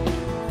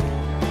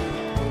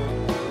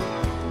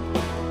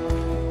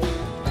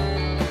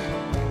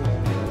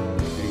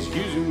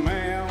 Excuse me,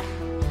 ma'am,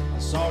 I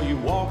saw you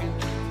walking.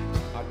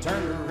 I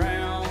turned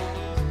around,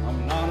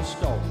 I'm not a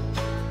stalker.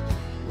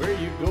 Where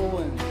you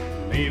going?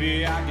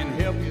 Maybe I can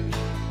help you.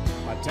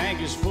 My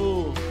tank is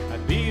full,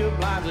 I'd be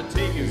obliged to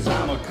take you. 'Cause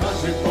I'm a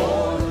country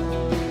boy,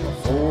 a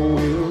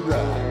four-wheel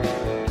drive.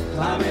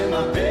 Climb in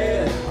my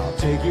bed, I'll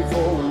take you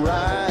for a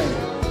ride.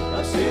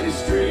 Our city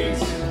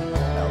streets,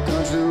 our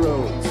country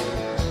roads,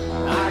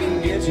 I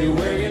can get you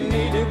where you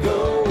need to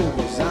go.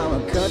 'Cause I'm a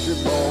country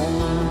boy.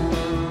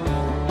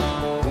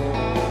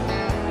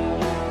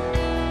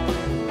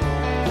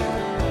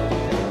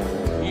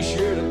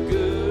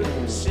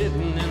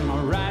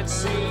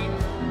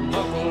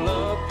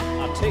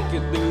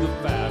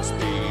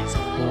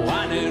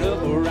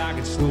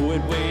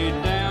 it way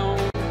down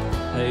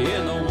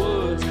in the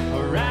woods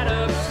or right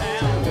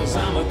uptown. 'Cause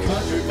I'm a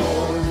country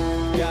boy,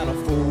 got a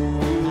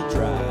four-wheel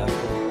drive.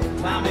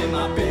 Climb in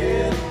my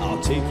bed,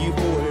 I'll take you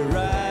for a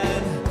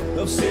ride.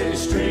 Up city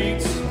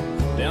streets,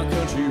 down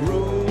country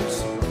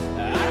roads,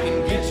 I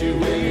can get you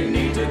where you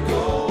need to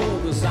go.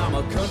 'Cause I'm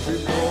a country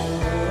boy.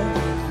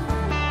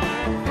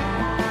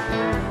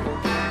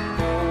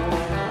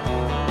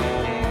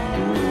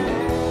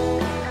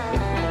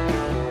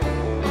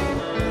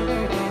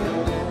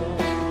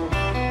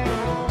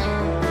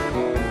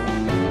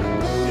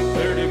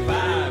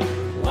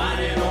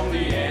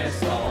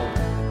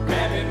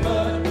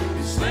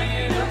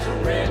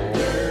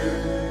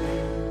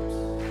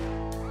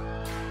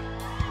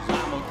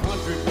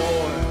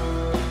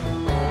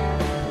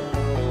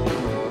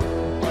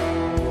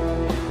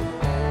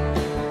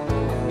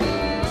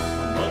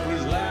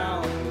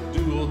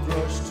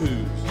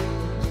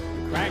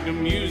 Crank the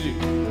music,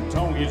 the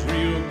tone gets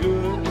real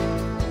good.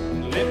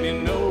 Let me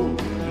know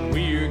when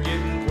we're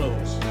getting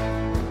close.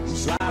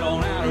 Slide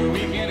on out or we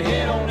can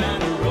head on down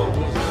the road.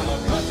 'Cause I'm a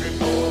country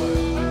boy,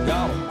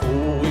 got a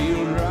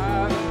four-wheel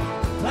drive.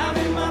 Climb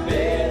in my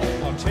bed,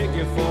 I'll take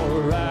you for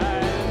a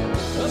ride.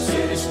 Up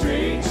city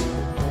streets,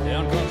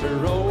 down country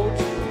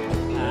roads,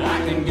 I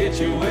can get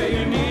you where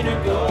you need to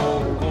go.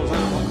 'Cause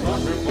I'm a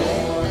country boy.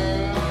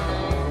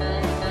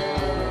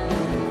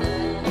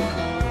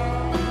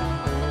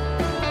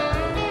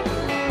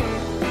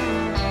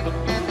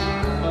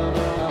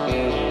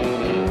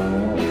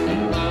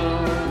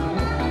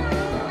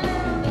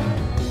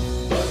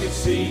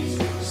 Seats,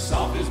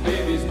 soft as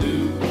babies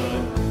do,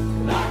 but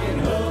knocking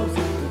hubs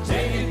to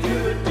take you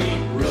through a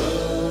deep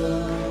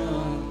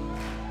run.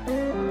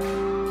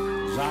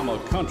 'Cause I'm a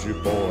country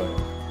boy,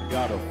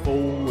 got a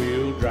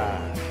four-wheel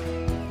drive.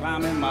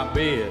 Climb in my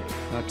bed,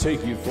 I'll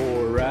take you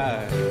for a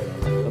ride.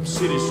 Up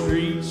city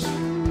streets,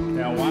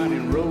 down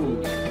winding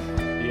roads,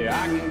 yeah,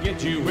 I can get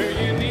you where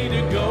you need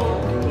to go.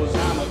 'Cause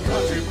I'm a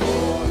country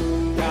boy,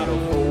 got a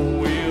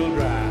four-wheel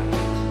drive.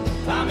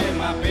 Climb in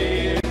my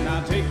bed, and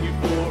I'll take you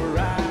for a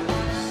ride.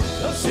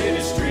 Up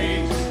city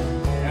streets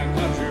and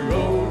country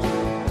roads,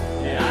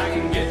 yeah, I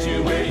can get you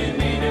where you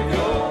need to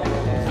go.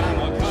 I'm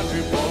a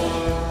country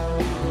boy,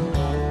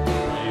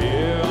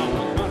 yeah, I'm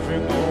a country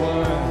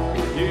boy.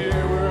 Yeah,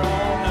 we're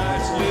all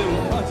nice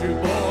little country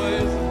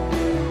boys.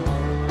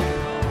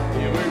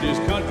 Yeah, we're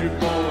just country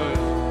boys.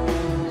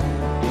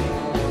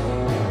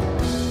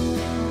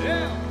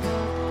 Yeah.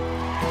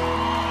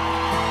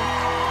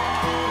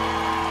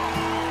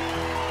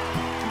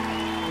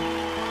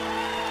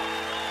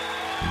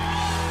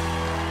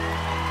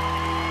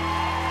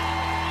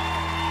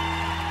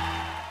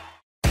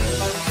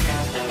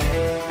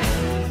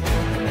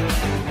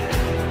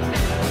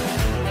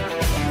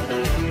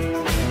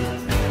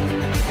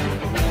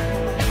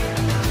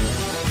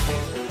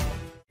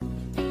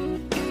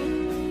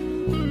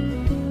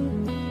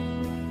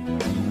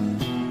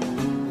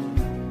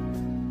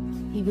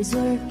 He was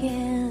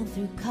working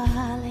through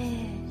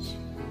college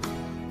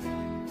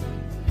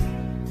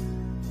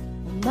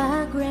on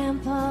my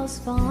grandpa's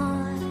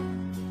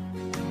farm.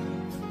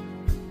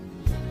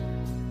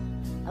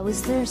 I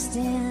was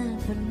thirsting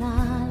for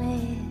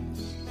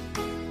knowledge,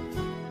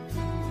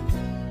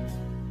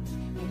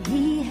 and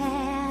he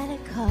had a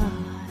car.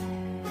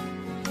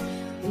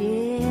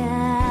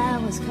 Yeah, I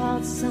was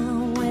caught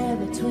somewhere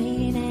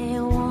between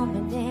a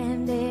woman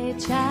and a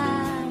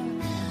child.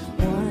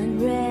 One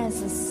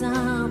restless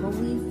summer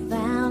we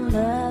found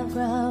love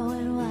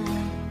growing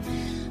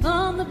wild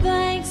on the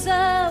banks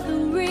of the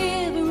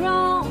river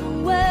on a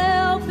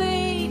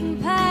well-beaten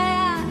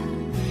path.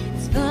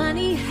 It's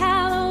funny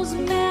how those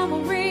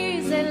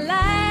memories, they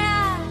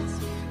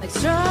last like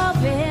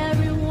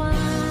strawberry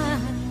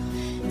wine.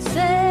 At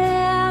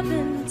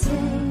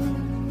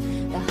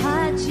 17, the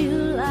hot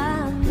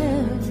July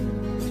moon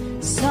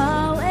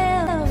saw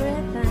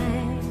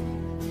everything.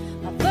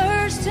 My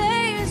first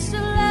taste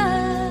of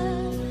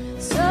love,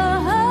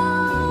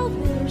 so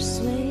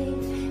bittersweet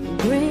and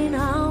green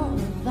on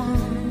the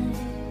vine,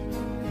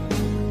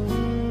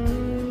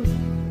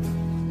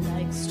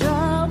 like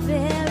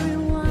strawberry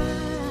wine.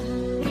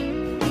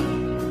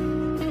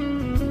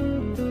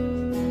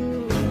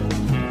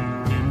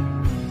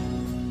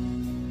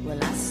 Well,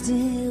 I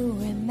still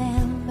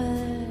remember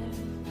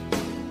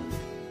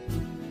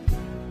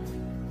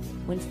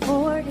when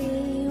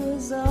 40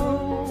 was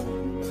old.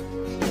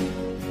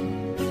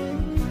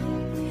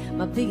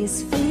 My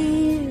biggest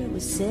fear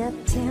was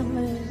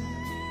September,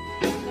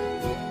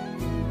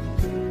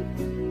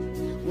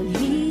 when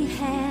he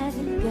had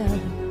to go.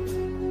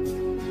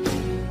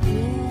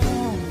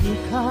 Yeah, a few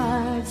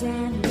cards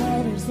and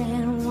letters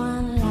and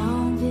one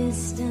long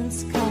distance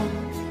call.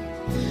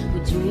 We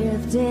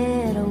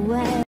drifted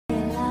away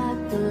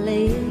like the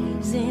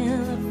leaves in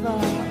the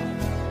fall.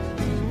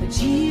 But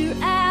year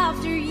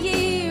after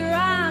year I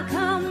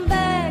come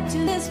back to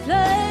this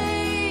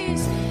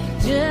place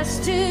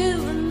just to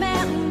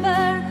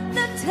remember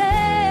the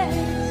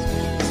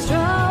taste of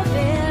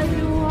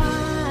strawberry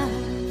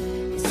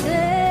wine.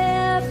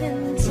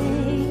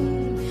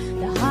 17,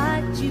 the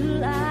hot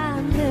July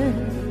moon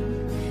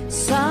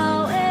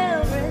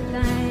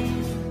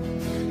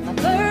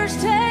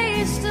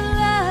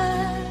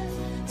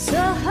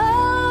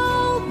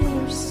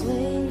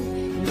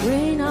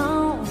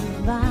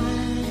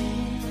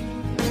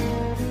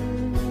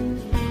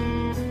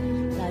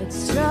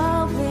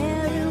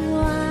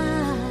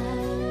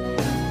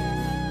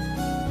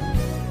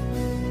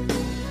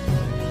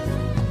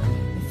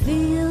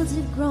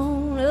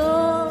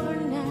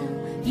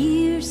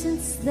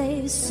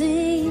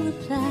seen the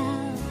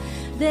plow.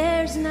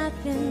 There's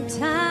nothing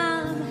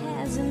time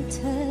hasn't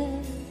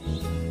touched.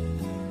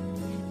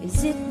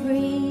 Is it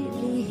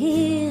really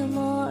him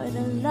or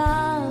the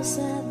loss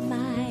of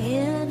my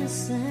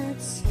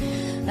innocence?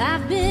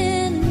 I've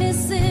been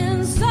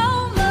missing so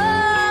much.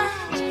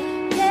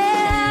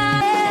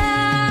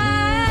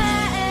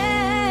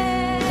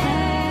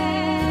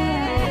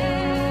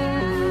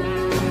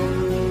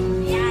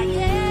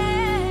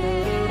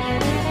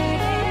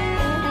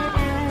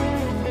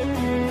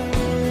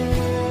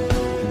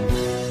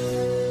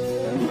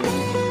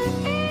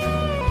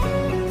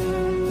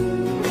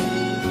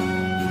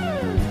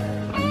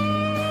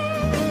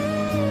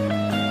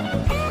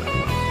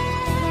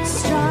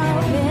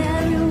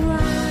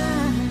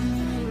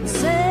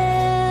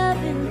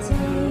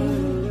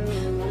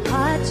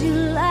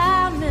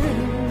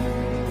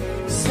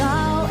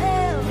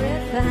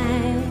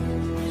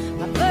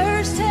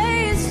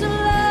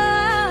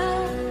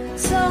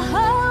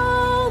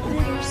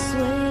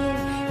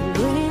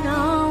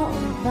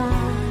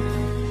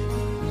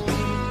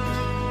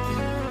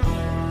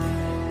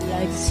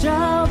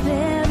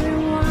 Strawberry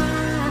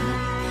wine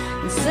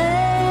and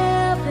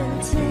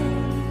 17,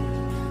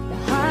 the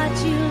heart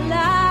you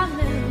lied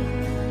me,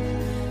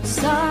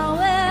 saw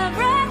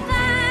everything.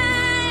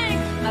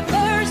 My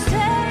first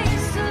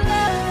taste of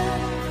love,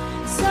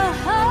 so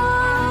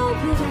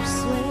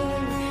bittersweet,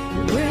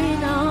 the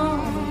rain on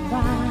the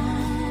vine,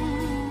 like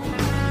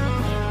strawberry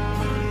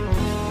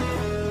wine,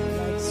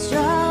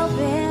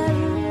 strawberry.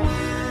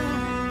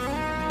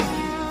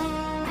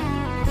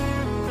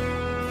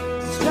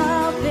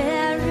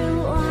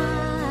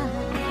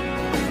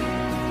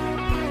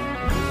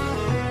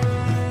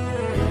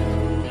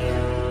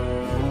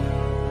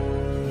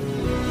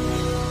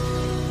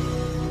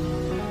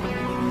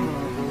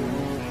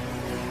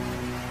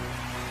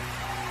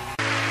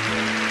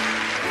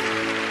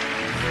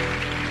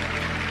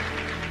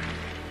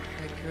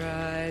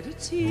 A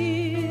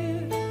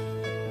tear,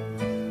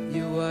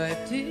 you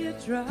wiped it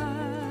dry.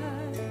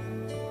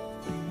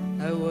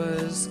 I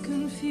was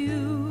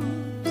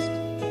confused,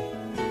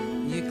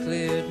 you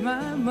cleared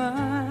my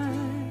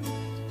mind.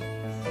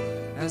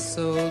 I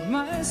sold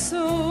my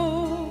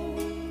soul,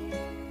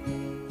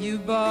 you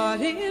bought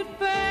it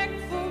back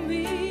for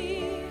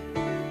me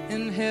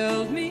and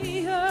held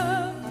me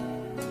up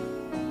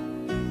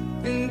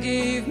and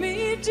gave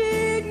me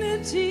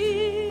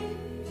dignity.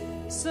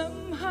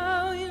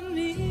 Somehow you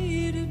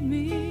needed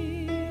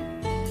me,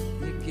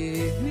 you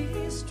gave me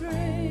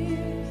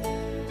strength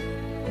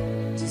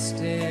to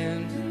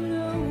stand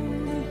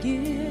alone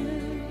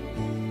again,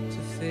 to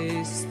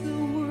face the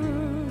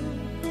world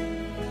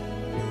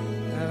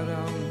out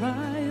on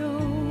my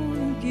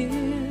own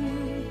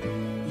again.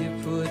 You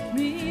put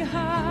me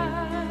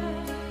high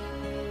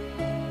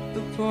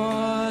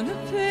upon a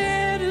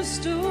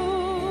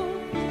pedestal,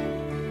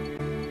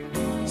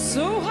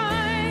 so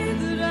high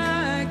that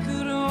I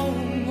could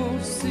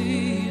almost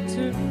see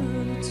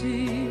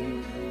eternity.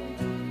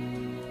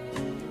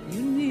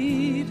 You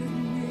needed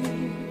me,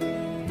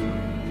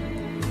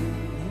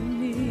 you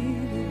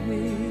needed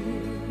me,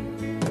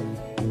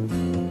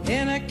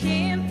 and I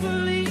can't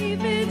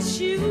believe it's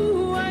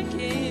you, I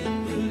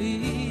can't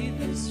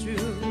believe it's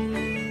true.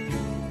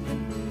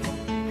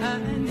 I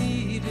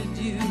needed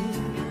you,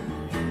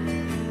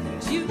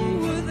 and you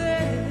were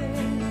there,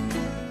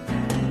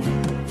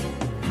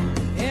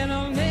 and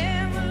I'll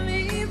never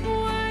leave.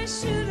 Why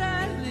should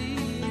I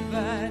leave?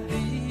 I'd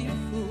be a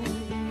fool,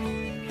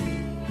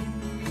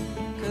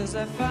 'cause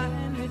I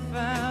finally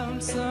found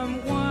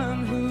someone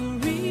who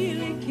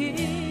really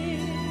cares.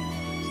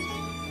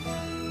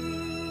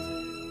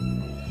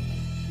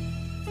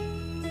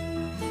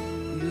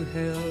 You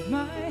held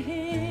my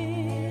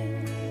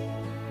hand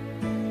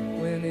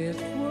when it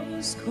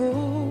was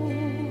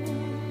cold,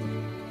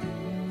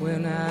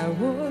 when I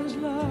was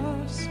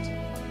lost.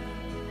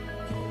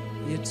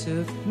 You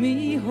took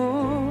me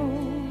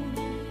home,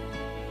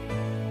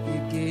 you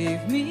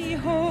gave me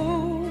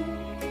hope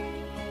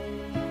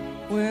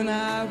when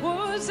I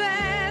was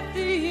at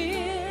the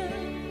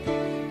end,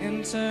 and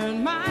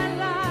turned my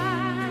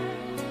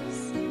lies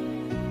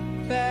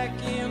back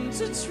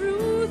into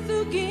truth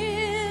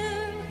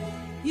again.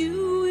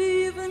 You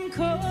even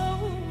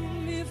called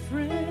me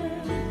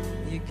friend,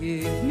 you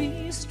gave me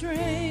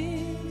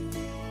strength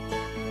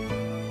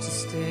to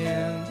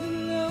stand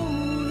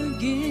alone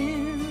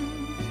again,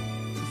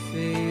 to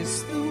face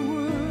the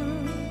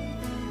world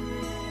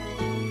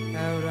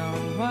out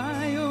on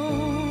my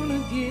own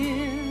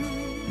again.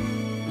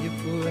 You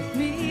put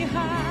me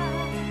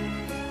high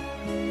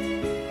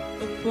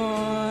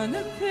upon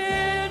a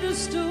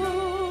pedestal,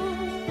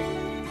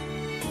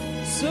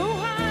 so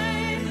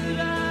high that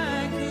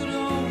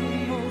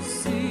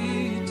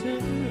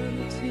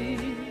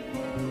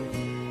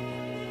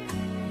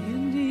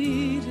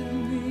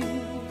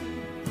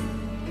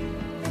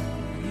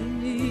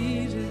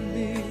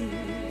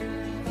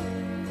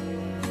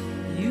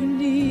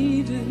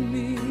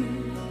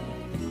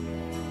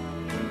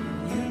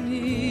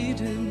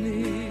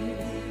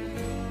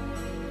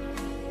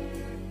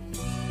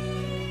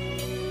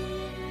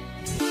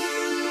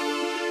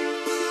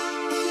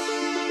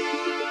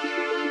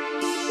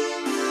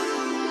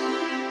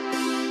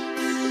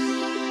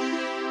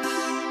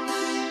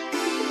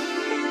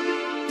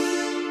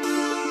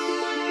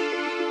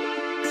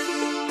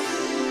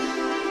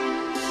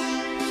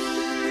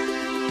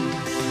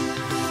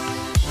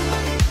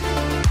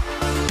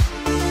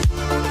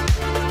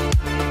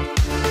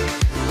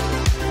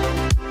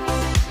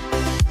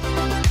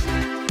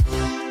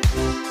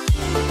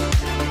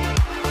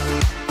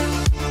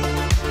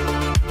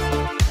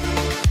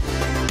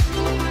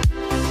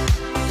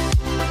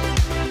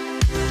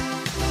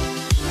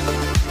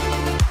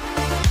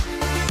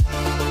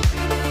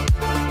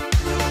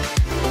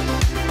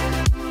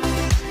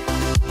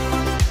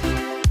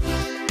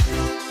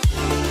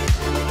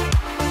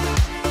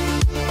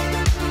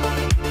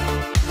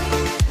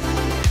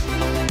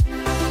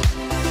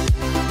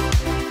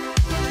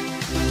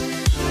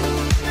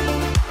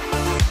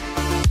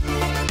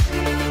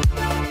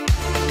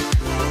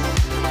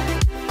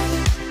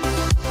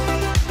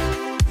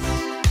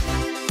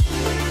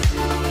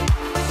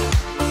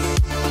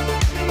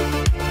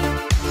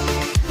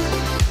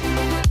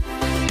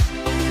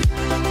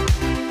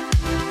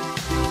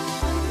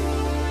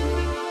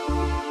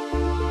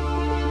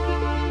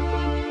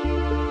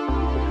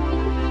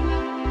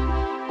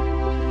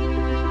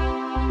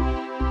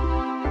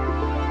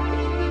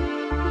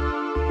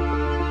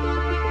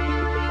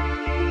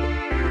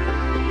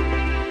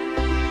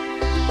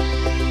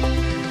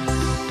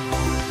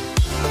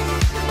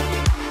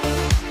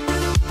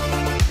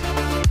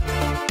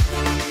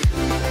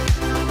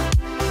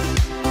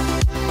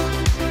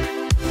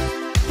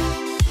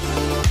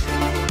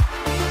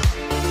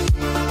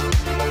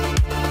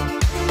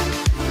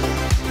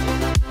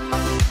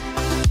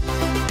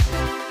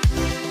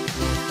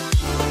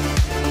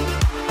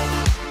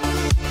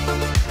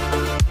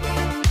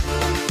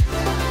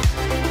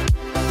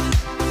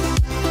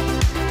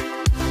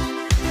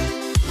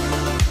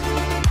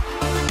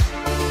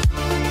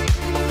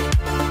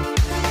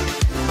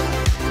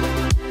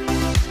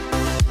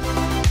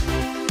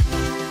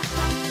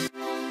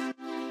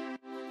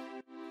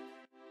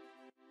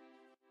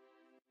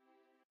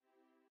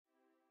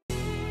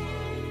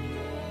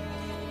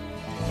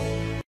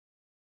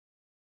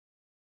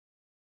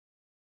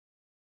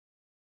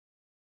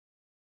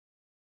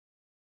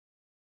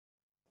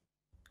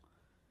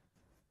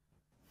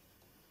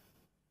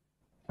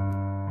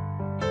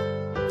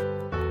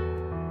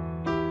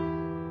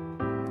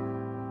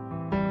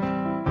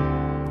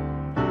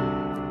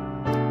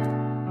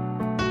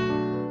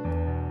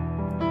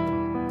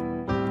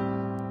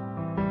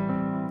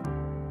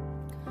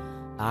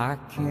I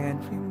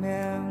can't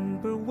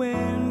remember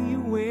when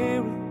you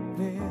were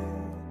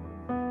there,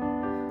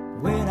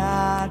 when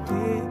I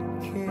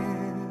didn't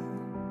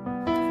care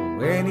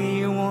for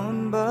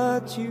anyone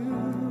but you.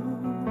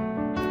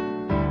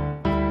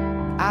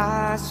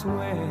 I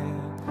swear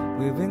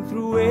we've been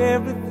through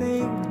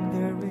everything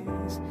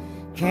there is.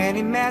 Can't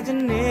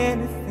imagine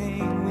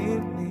anything we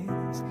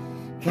miss.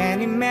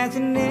 Can't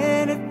imagine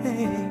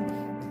anything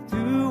the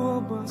two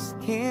of us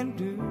can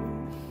do.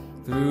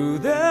 Through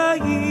the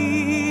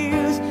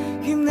years,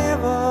 you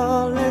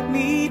never let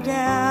me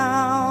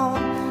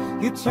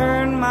down. You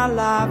turned my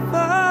life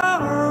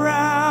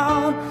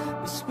around.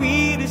 The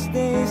sweetest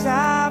days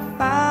I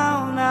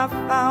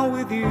found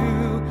with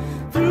you.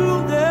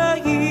 Through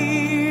the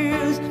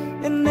years,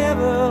 and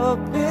never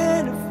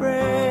been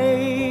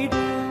afraid.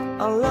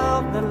 I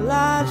love the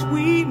lives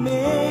we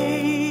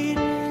made,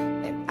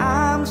 and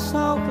I'm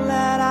so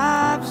glad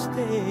I've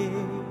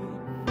stayed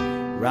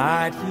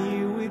right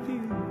here with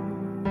you.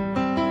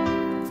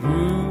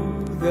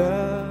 Through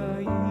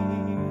the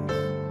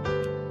years,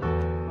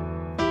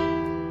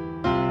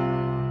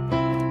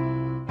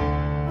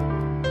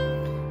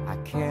 I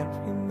can't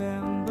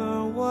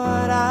remember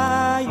what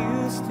I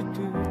used to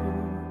do,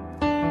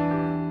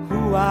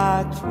 who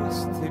I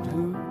trusted,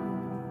 who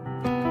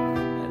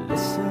I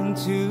listened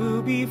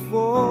to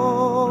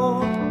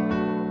before.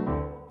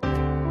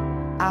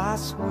 I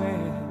swear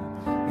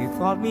you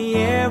taught me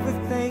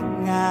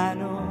everything I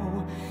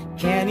know.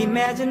 Can't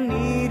imagine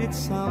needed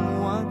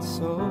someone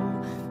so,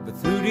 but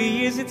through the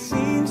years it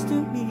seems to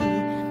me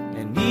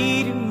I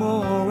needed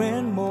more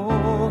and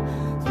more.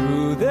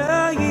 Through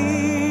the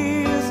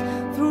years,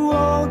 through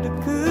all the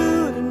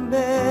good and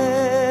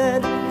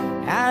bad,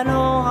 I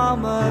know how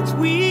much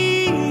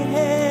we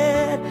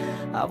had.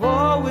 I've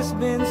always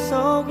been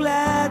so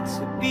glad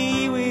to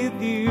be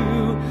with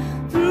you.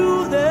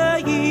 Through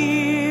the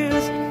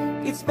years,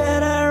 it's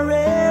better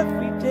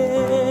every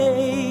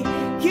day.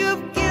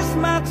 You've kissed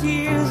my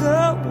tears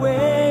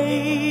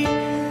away.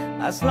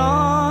 As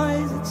long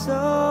as it's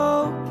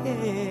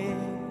okay,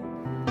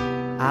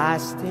 I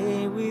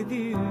stay with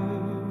you.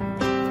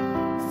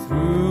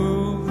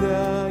 Through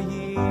the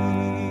years,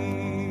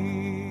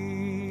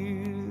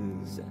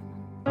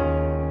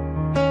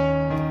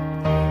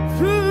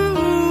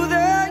 through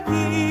the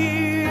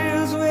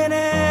years, when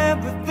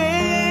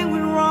everything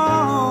went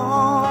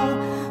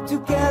wrong,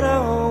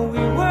 together we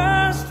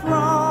were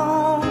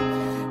strong.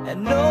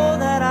 And know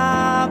that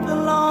I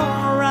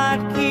belong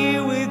right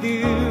here with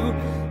you.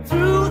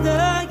 Through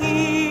the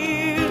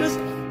years,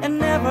 and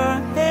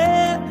never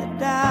had the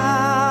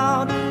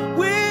doubt,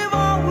 we've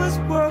always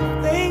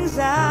worked things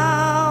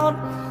out.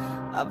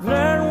 I've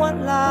learned what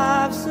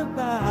life's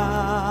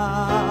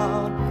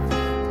about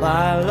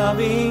by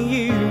loving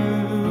you.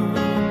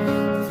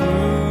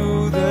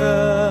 Through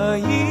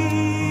the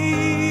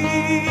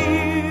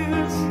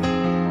years,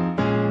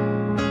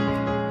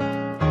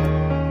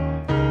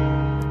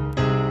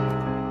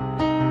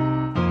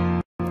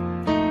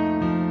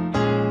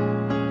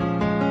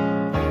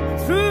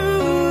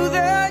 through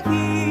the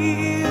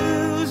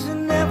years, you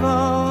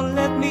never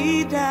let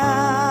me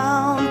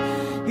down.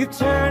 You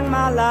turned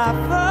my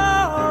life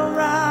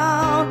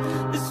around.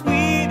 The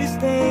sweetest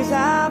days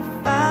I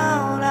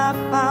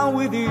found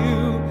with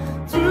you.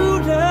 Through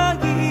the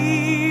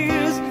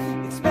years,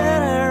 it's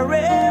better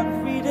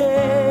every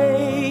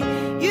day.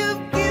 You've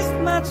kissed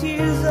my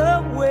tears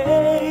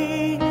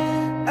away.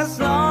 As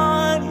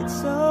long as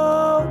it's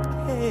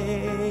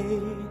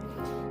okay,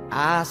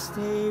 I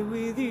stay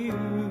with you.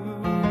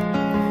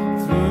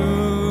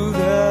 Through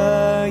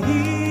the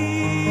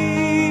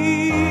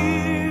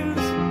years,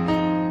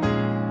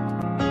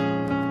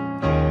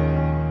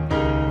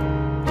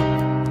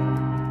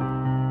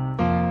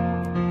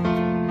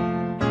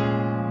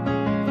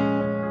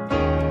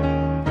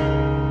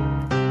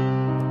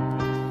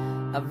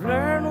 I've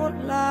learned what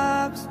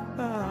life's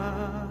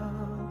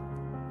about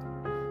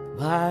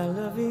by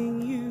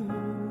loving you.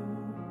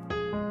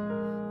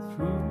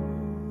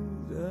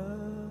 Through the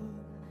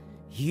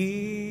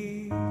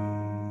years.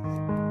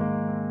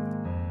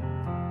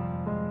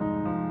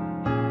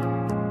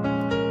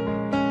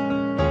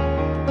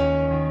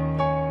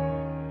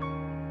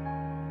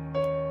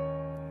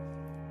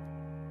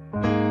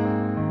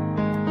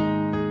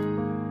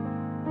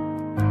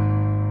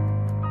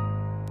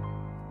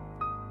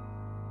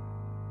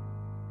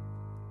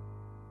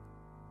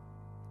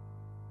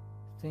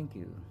 Thank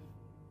you.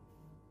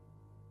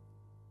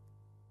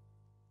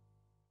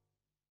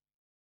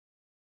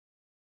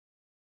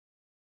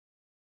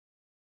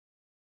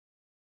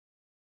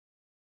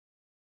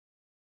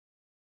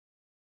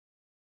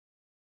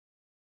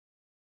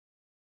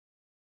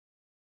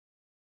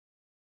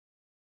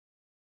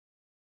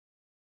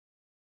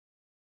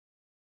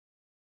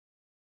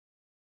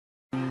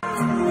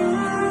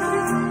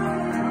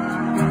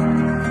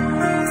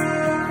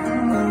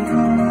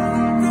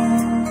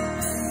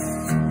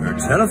 Her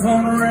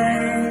telephone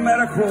rang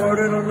at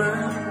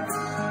 9:15.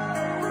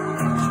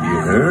 She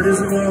heard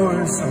his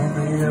voice on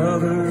the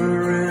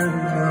other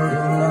end of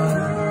the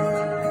line.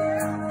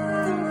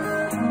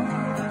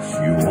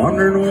 She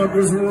wondering what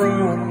was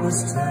wrong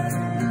this time.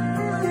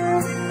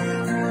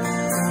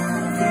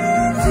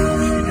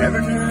 She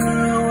never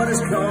knew what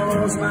his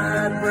calls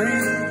might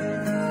bring.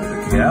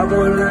 A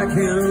cowboy like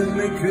him,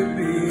 it could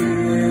be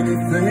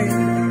anything.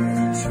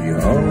 She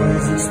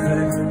always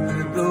expected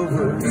the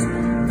worst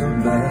in the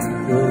back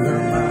of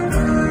her mind.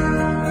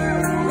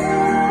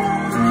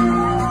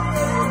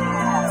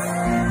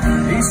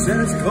 He said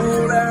it's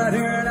cold out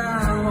here and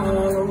I'm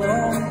all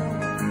alone.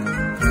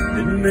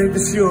 Didn't make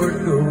the short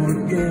go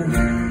again,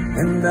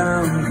 and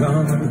I'm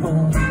coming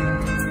home.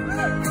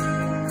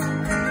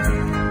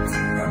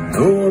 I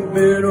know I've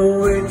been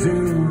away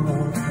too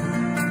long.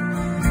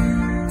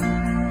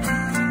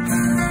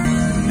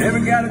 Never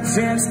got a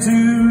chance to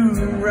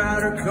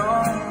ride or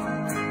call.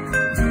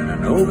 I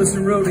know this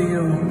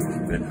rodeo's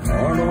been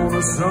hard on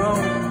us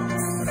all,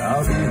 but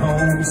I'll be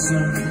home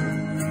soon.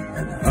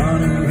 And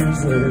honey, is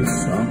there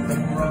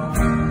something wrong?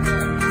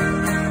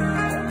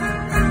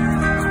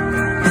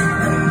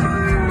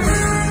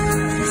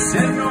 She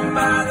said, don't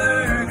bother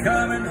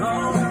coming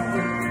home.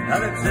 By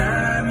the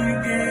time you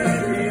get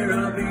here,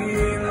 I'll be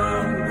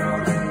long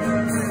gone.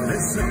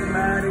 There's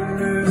somebody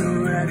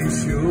new, and he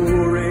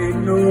sure ain't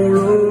no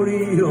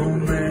rodeo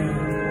man.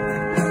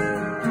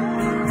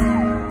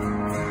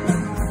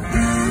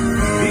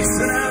 He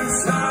said, I'm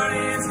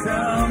sorry it's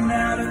come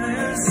down to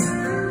this.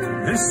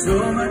 There's so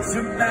much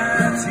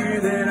about you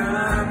that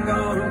I'm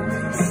gonna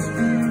miss.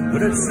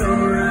 But it's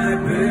alright,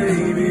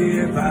 baby,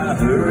 if I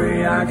hurry,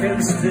 I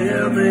can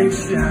still make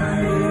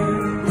shine.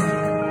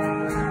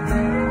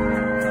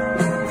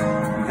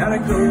 Gotta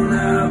go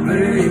now,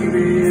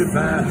 baby, if I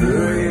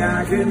hurry,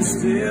 I can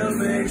still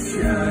make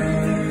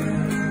shine.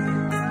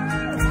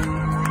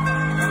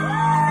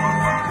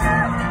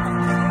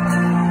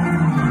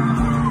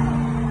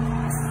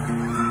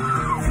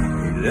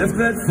 He left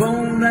that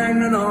phone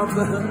hanging off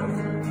the hook,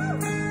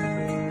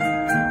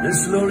 then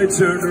slowly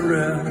turned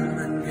around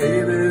and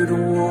gave it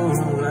one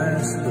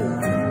last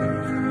look.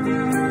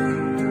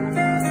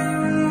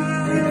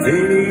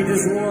 Then he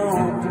just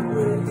walked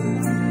away.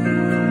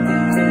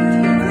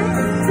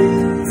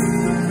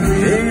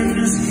 Then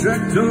just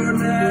struck toward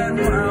that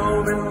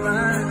Wyoming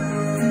line.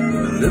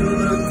 With a little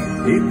look,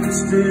 he could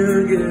still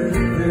get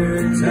there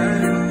in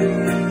time.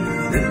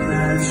 Then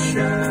that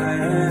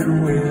Cheyenne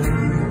wind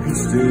could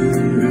still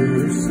hear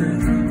her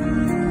sing.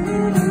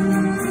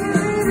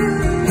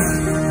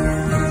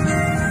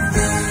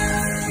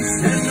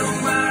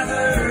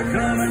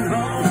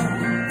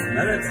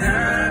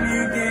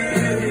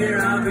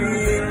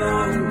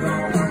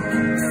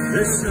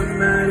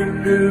 Somebody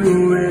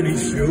new, and he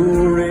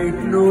sure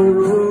ain't no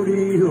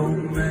rodeo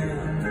man.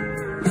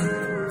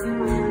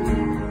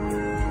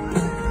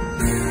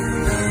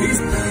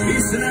 He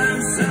said,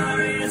 I'm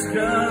sorry it's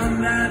come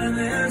down to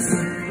this.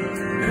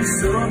 There's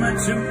so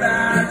much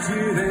about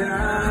you that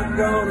I'm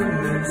gonna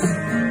miss.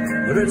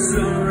 But it's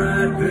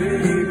alright,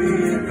 baby,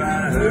 if I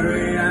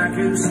hurry, I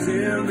can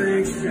still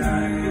make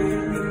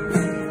shine.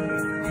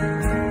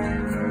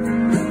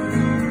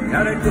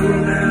 Gotta go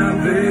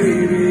now,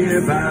 baby,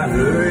 if I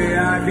hurry,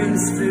 I can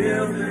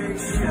still make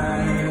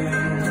shine.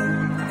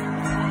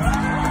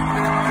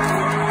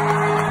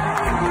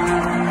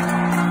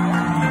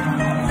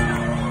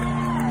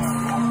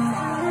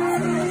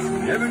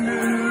 Never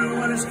knew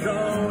what his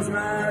calls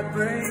might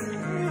bring.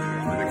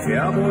 With a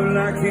cowboy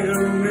like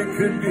him, it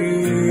could be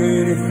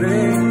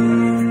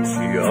anything.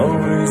 She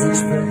always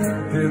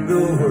expected the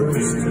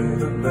worst in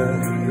the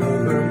back of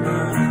her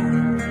mind.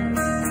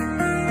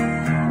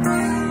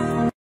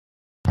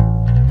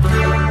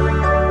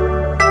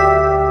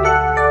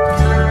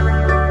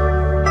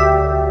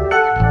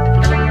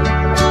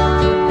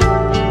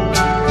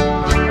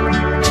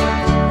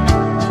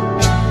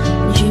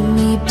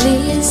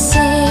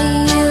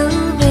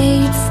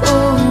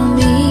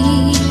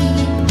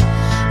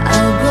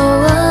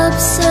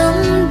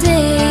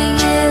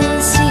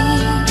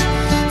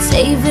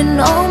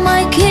 All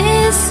my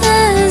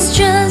kisses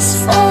just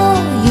for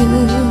you,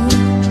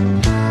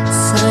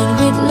 signed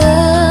with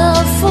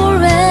love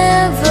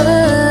forever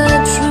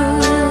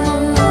true.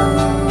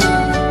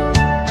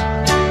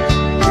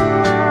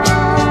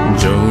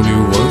 Jody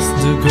was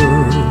the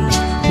girl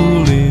who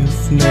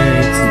lived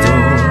next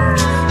door.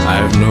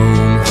 I've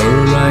known her,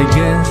 I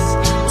guess,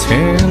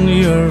 10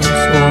 years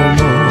or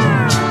more.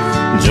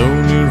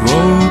 Jody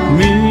wrote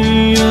me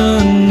a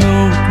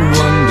note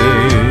one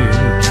day,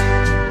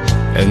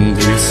 and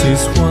this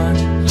is what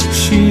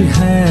she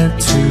had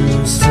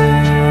to say.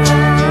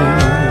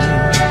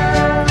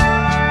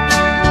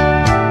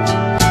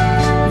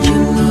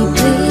 Jimmy,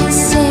 please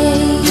say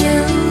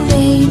you'll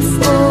wait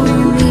for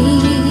me.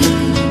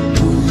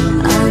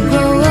 I'll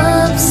grow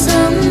up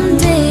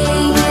someday,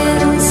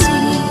 you'll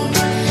see.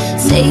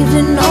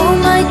 Saving all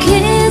my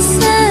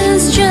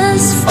kisses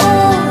just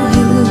for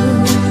you,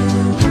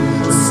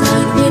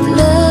 signed with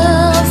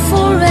love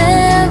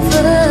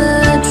forever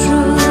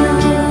true.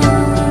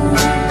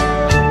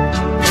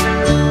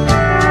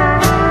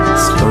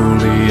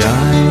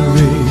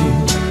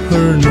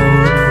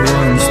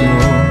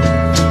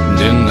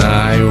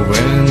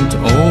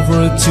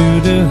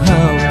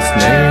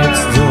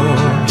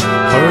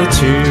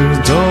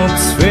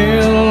 teardrops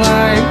feel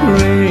like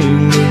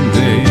rain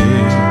today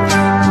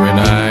when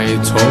I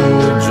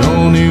told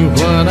Johnny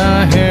what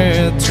I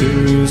had to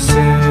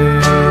say.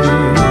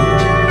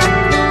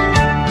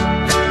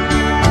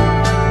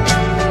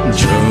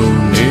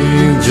 Johnny,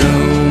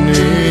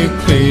 Johnny,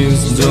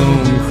 please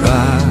don't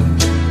cry.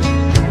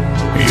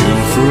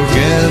 You'll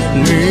forget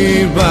me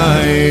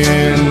by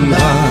and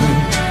by.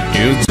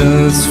 You're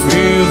just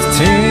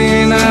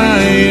 15, I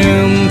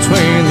am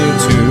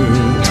 22.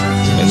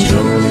 And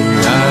Johnny,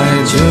 I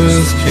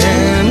just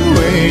can't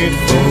wait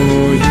for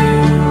you.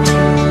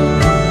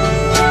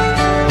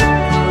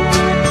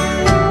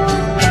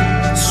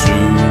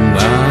 Soon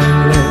I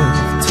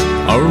left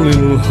our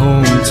little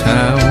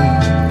hometown,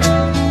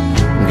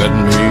 got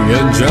me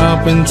a job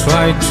and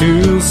tried to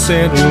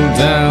settle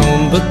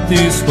down. But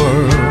these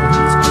words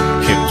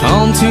kept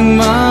haunting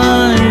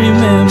my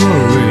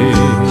memory,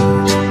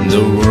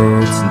 the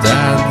words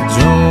that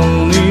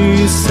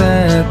Johnny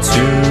said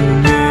to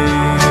me.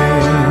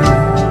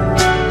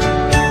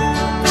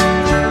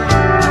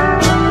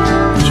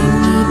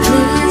 Johnny,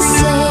 please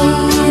say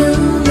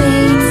you'll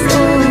wait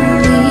for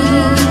me.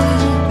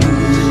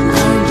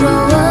 I'll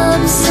grow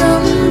up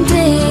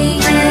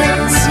someday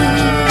and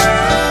see,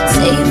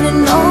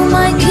 saving all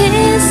my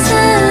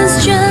kisses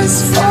just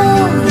for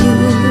you.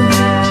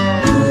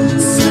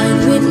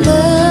 Signed with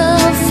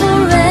love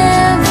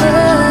forever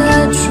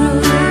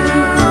true.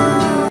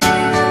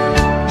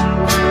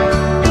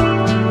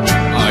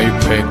 I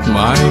packed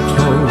my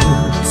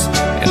clothes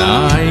and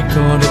I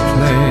got a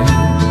plan.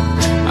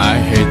 I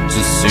had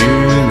to see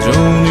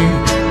Johnny,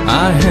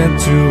 I had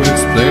to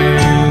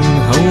explain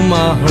how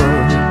my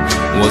heart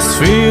was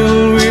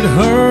filled with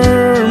her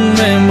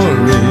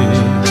memory,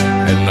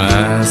 and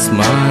asked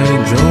my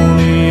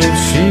Johnny if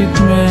she'd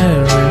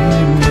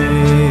marry me.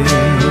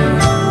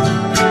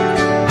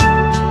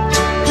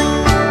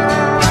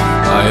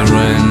 I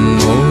ran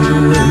all the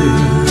way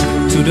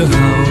to the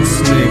house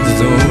next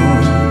door,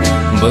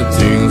 but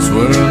things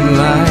weren't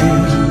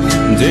like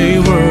they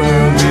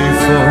were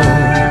before.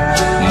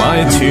 My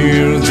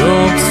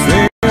teardrops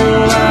feel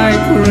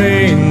like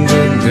rain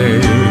that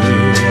day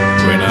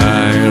when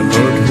I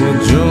heard what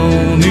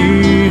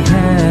Johnny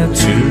had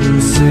to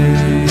say.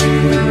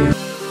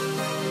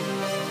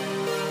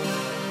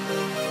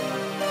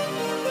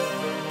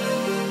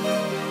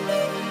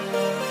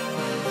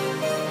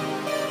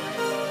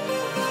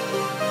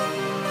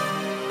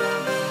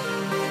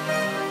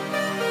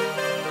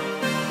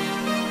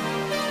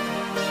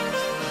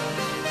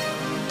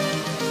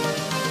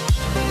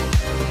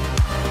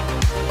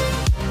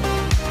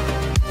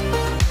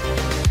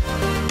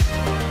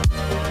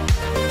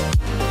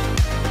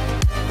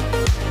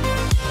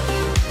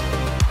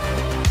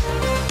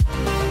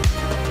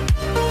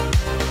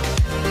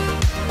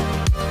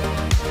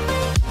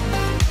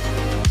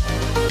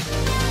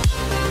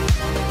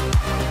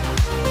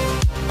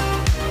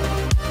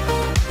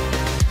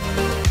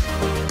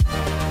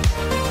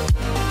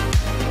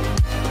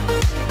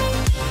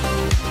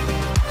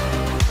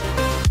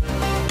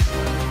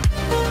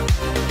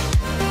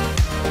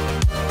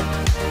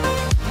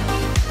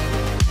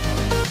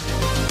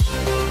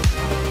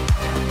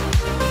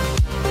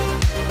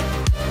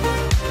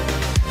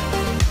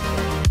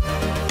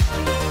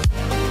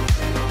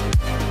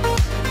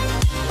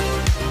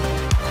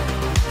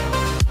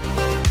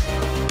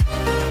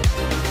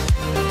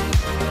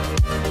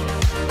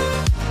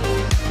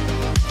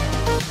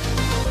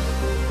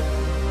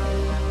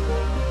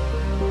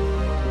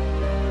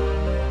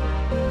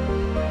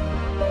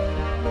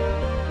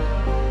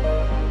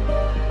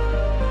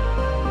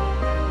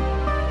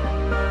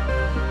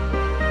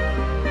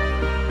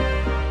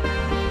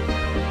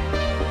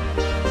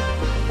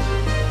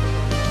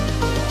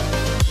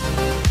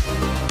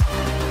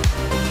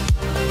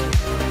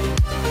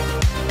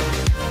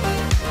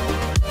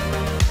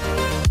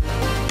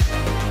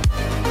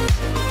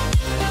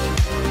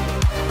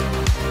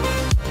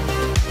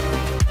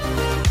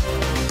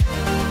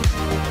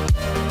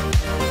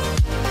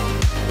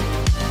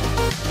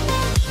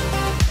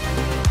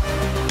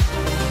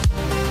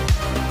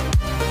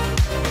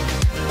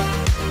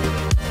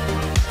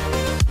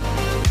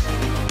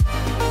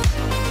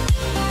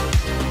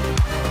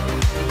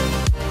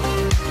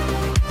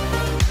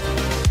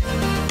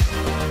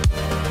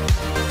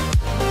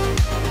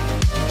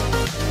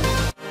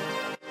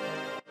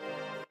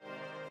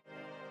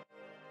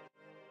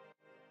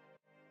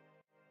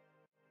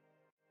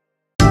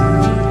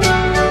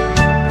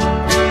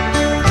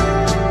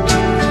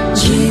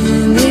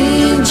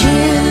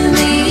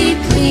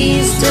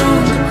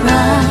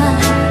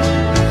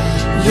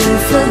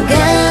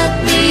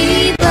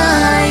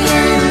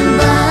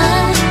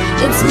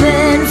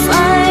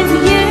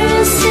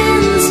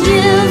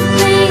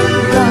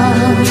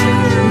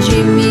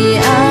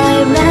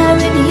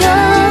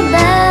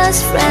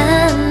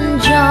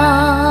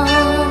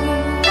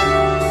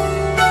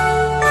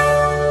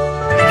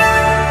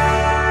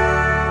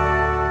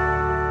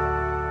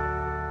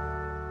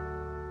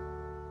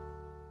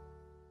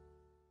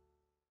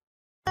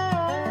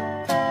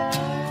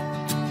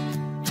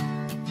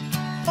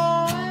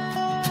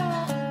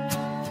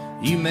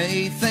 You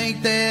may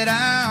think that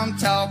I'm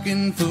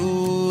talking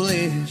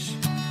foolish.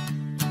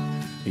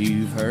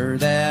 You've heard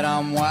that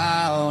I'm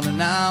wild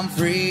and I'm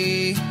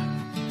free.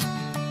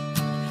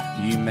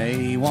 You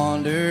may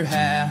wonder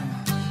how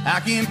I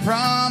can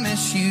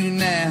promise you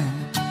now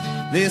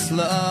this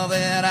love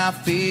that I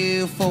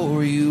feel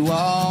for you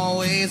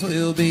always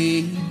will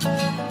be.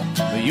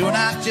 But you're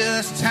not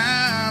just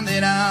time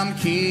that I'm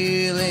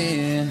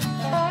killing.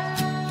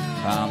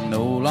 I'm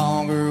no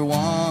longer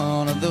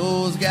one of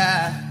those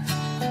guys.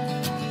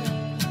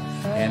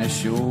 And as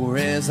sure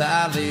as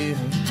I live,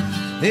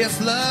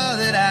 this love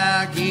that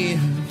I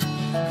give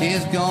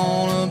is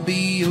gonna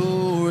be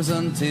yours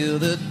until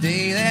the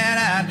day that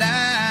I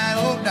die.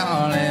 Oh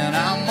darling,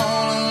 I'm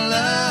gonna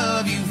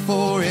love you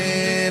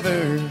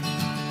forever,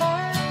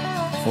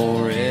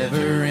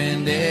 forever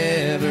and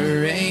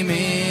ever,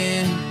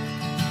 amen.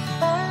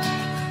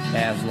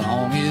 As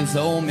long as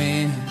old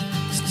men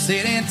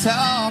sit and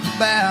talk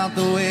about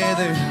the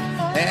weather,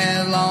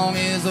 as long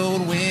as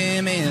old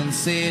women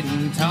sit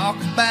and talk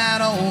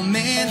about old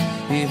men.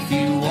 If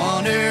you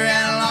wonder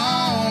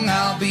how long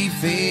I'll be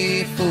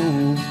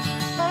faithful,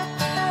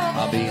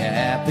 I'll be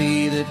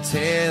happy to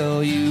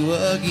tell you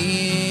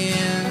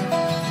again.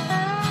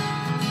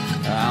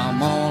 I'm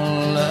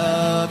gonna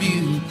love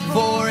you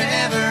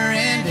forever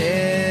and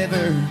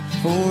ever,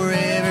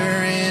 forever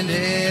and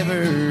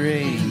ever,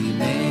 amen.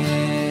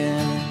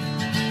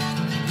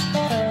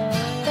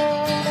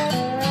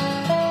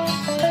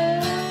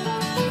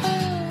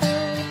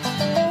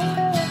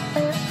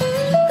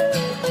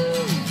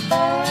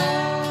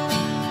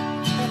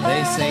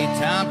 They say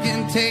time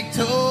can take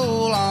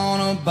toll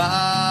on a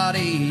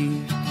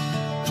body,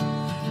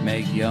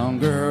 make young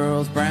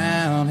girls'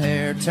 brown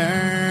hair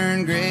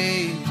turn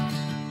gray.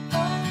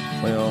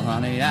 Well,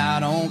 honey, I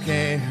don't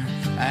care.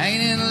 I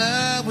ain't in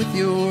love with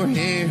your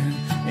hair.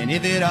 And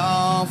if it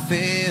all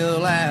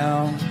fell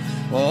out,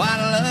 well, I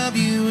love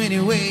you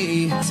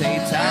anyway. Say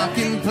time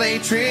can play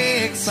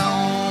tricks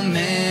on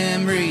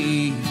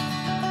memory,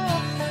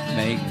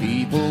 make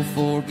people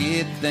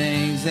forget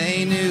things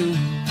they knew.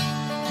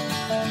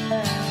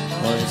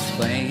 Well, it's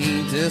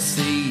plain to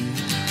see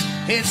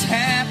it's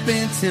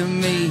happened to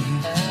me.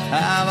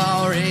 I've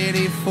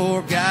already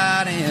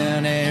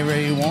forgotten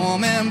every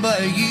woman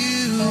but you.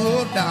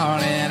 Oh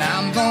darling,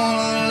 I'm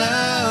gonna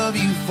love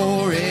you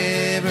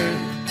forever,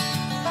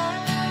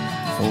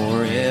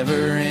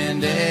 forever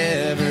and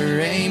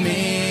ever,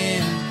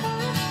 amen.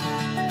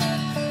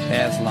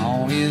 As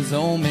long as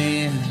old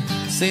men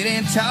sit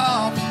and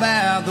talk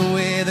about the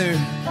weather,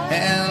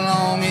 as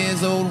long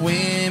as old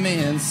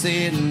women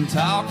sit and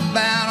talk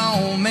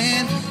about old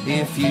men.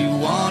 If you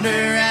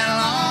wonder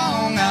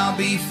how long I'll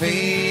be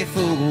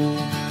faithful,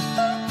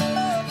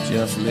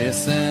 just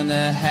listen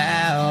to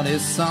how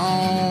this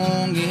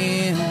song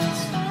ends.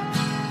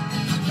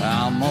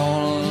 I'm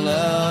gonna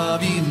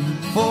love you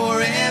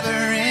forever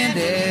and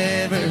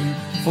ever,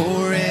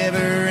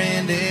 forever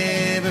and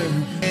ever,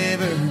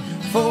 ever,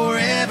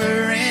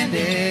 forever and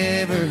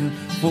ever,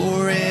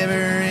 forever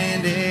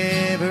and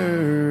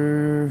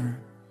ever,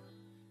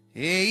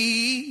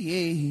 amen.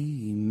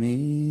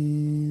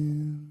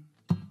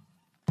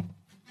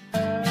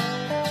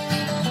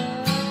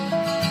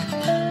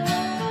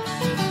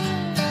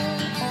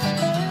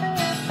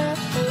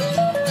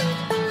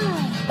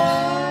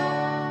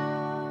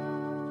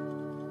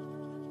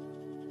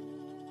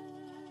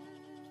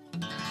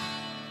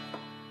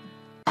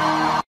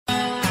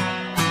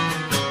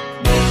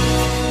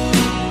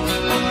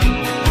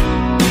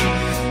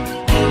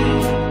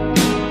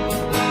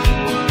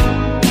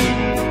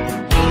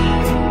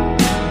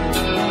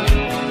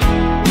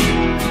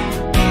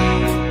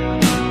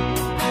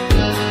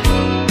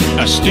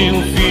 I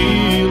still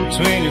feel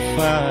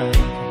 25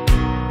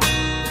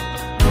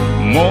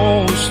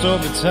 most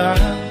of the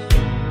time.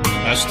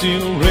 I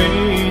still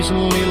raise a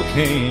little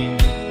Cain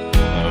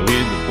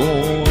with the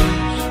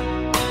boys.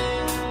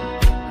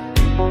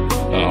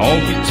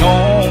 Honky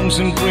tonks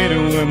and pretty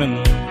women,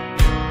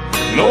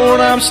 Lord,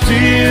 I'm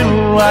still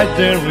right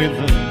there with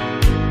them,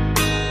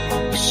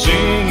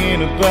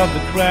 singing above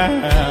the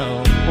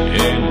crowd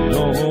and the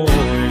noise.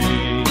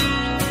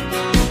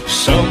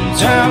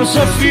 Sometimes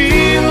I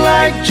feel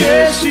like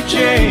Jesse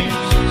James,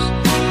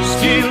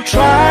 still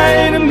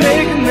trying to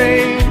make a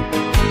name,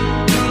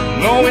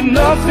 knowing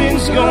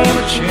nothing's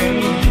gonna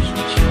change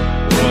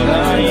what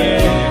I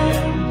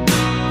am.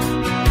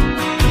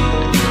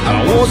 I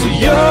was a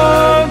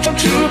young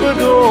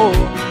troubadour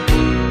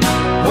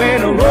when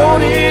I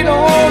wrote it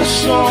on a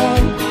song,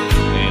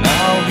 and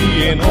I'll be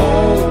an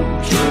old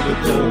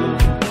troubadour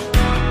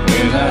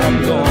when I'm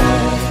gone.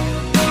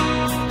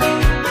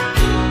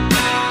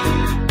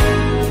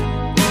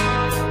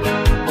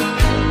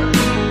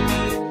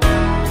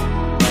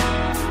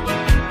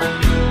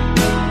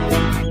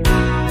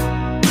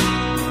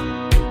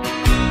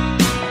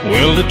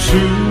 Well, the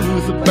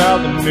truth about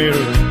the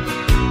mirror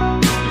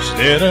is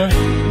that a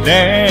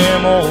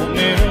damn old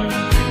mirror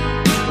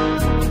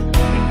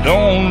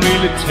don't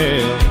really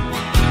tell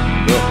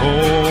the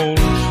whole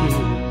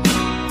truth.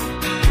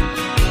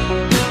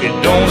 It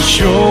don't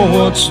show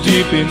what's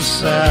deep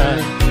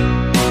inside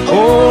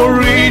or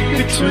read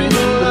between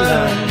the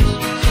lines,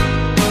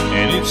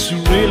 and it's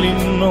really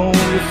no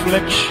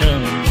reflection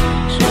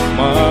of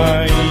my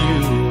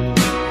youth.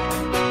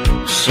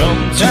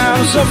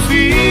 Sometimes I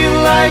feel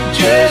like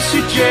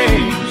Jesse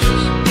James,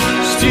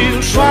 still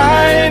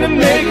trying to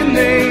make a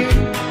name,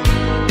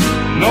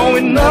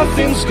 knowing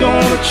nothing's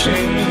gonna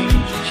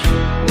change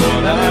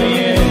what I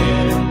am.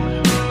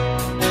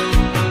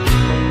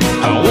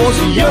 I was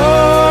a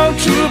young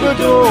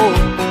troubadour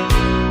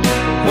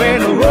when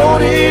I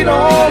wrote it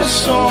on a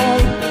song,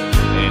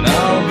 and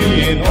I'll be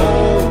an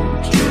old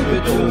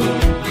troubadour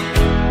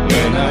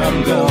when I'm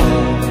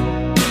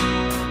gone.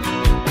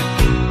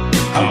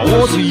 I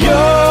was a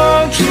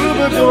young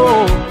troubadour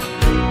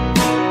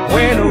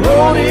when I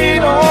wrote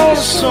it on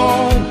a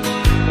song,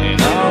 and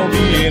I'll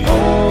be an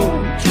old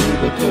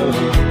troubadour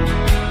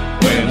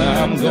when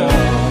I'm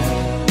gone.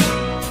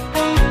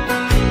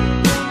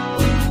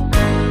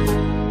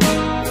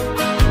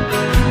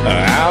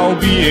 I'll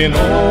be an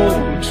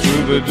old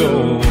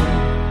troubadour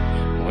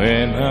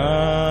when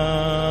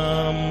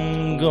I'm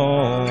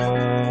gone.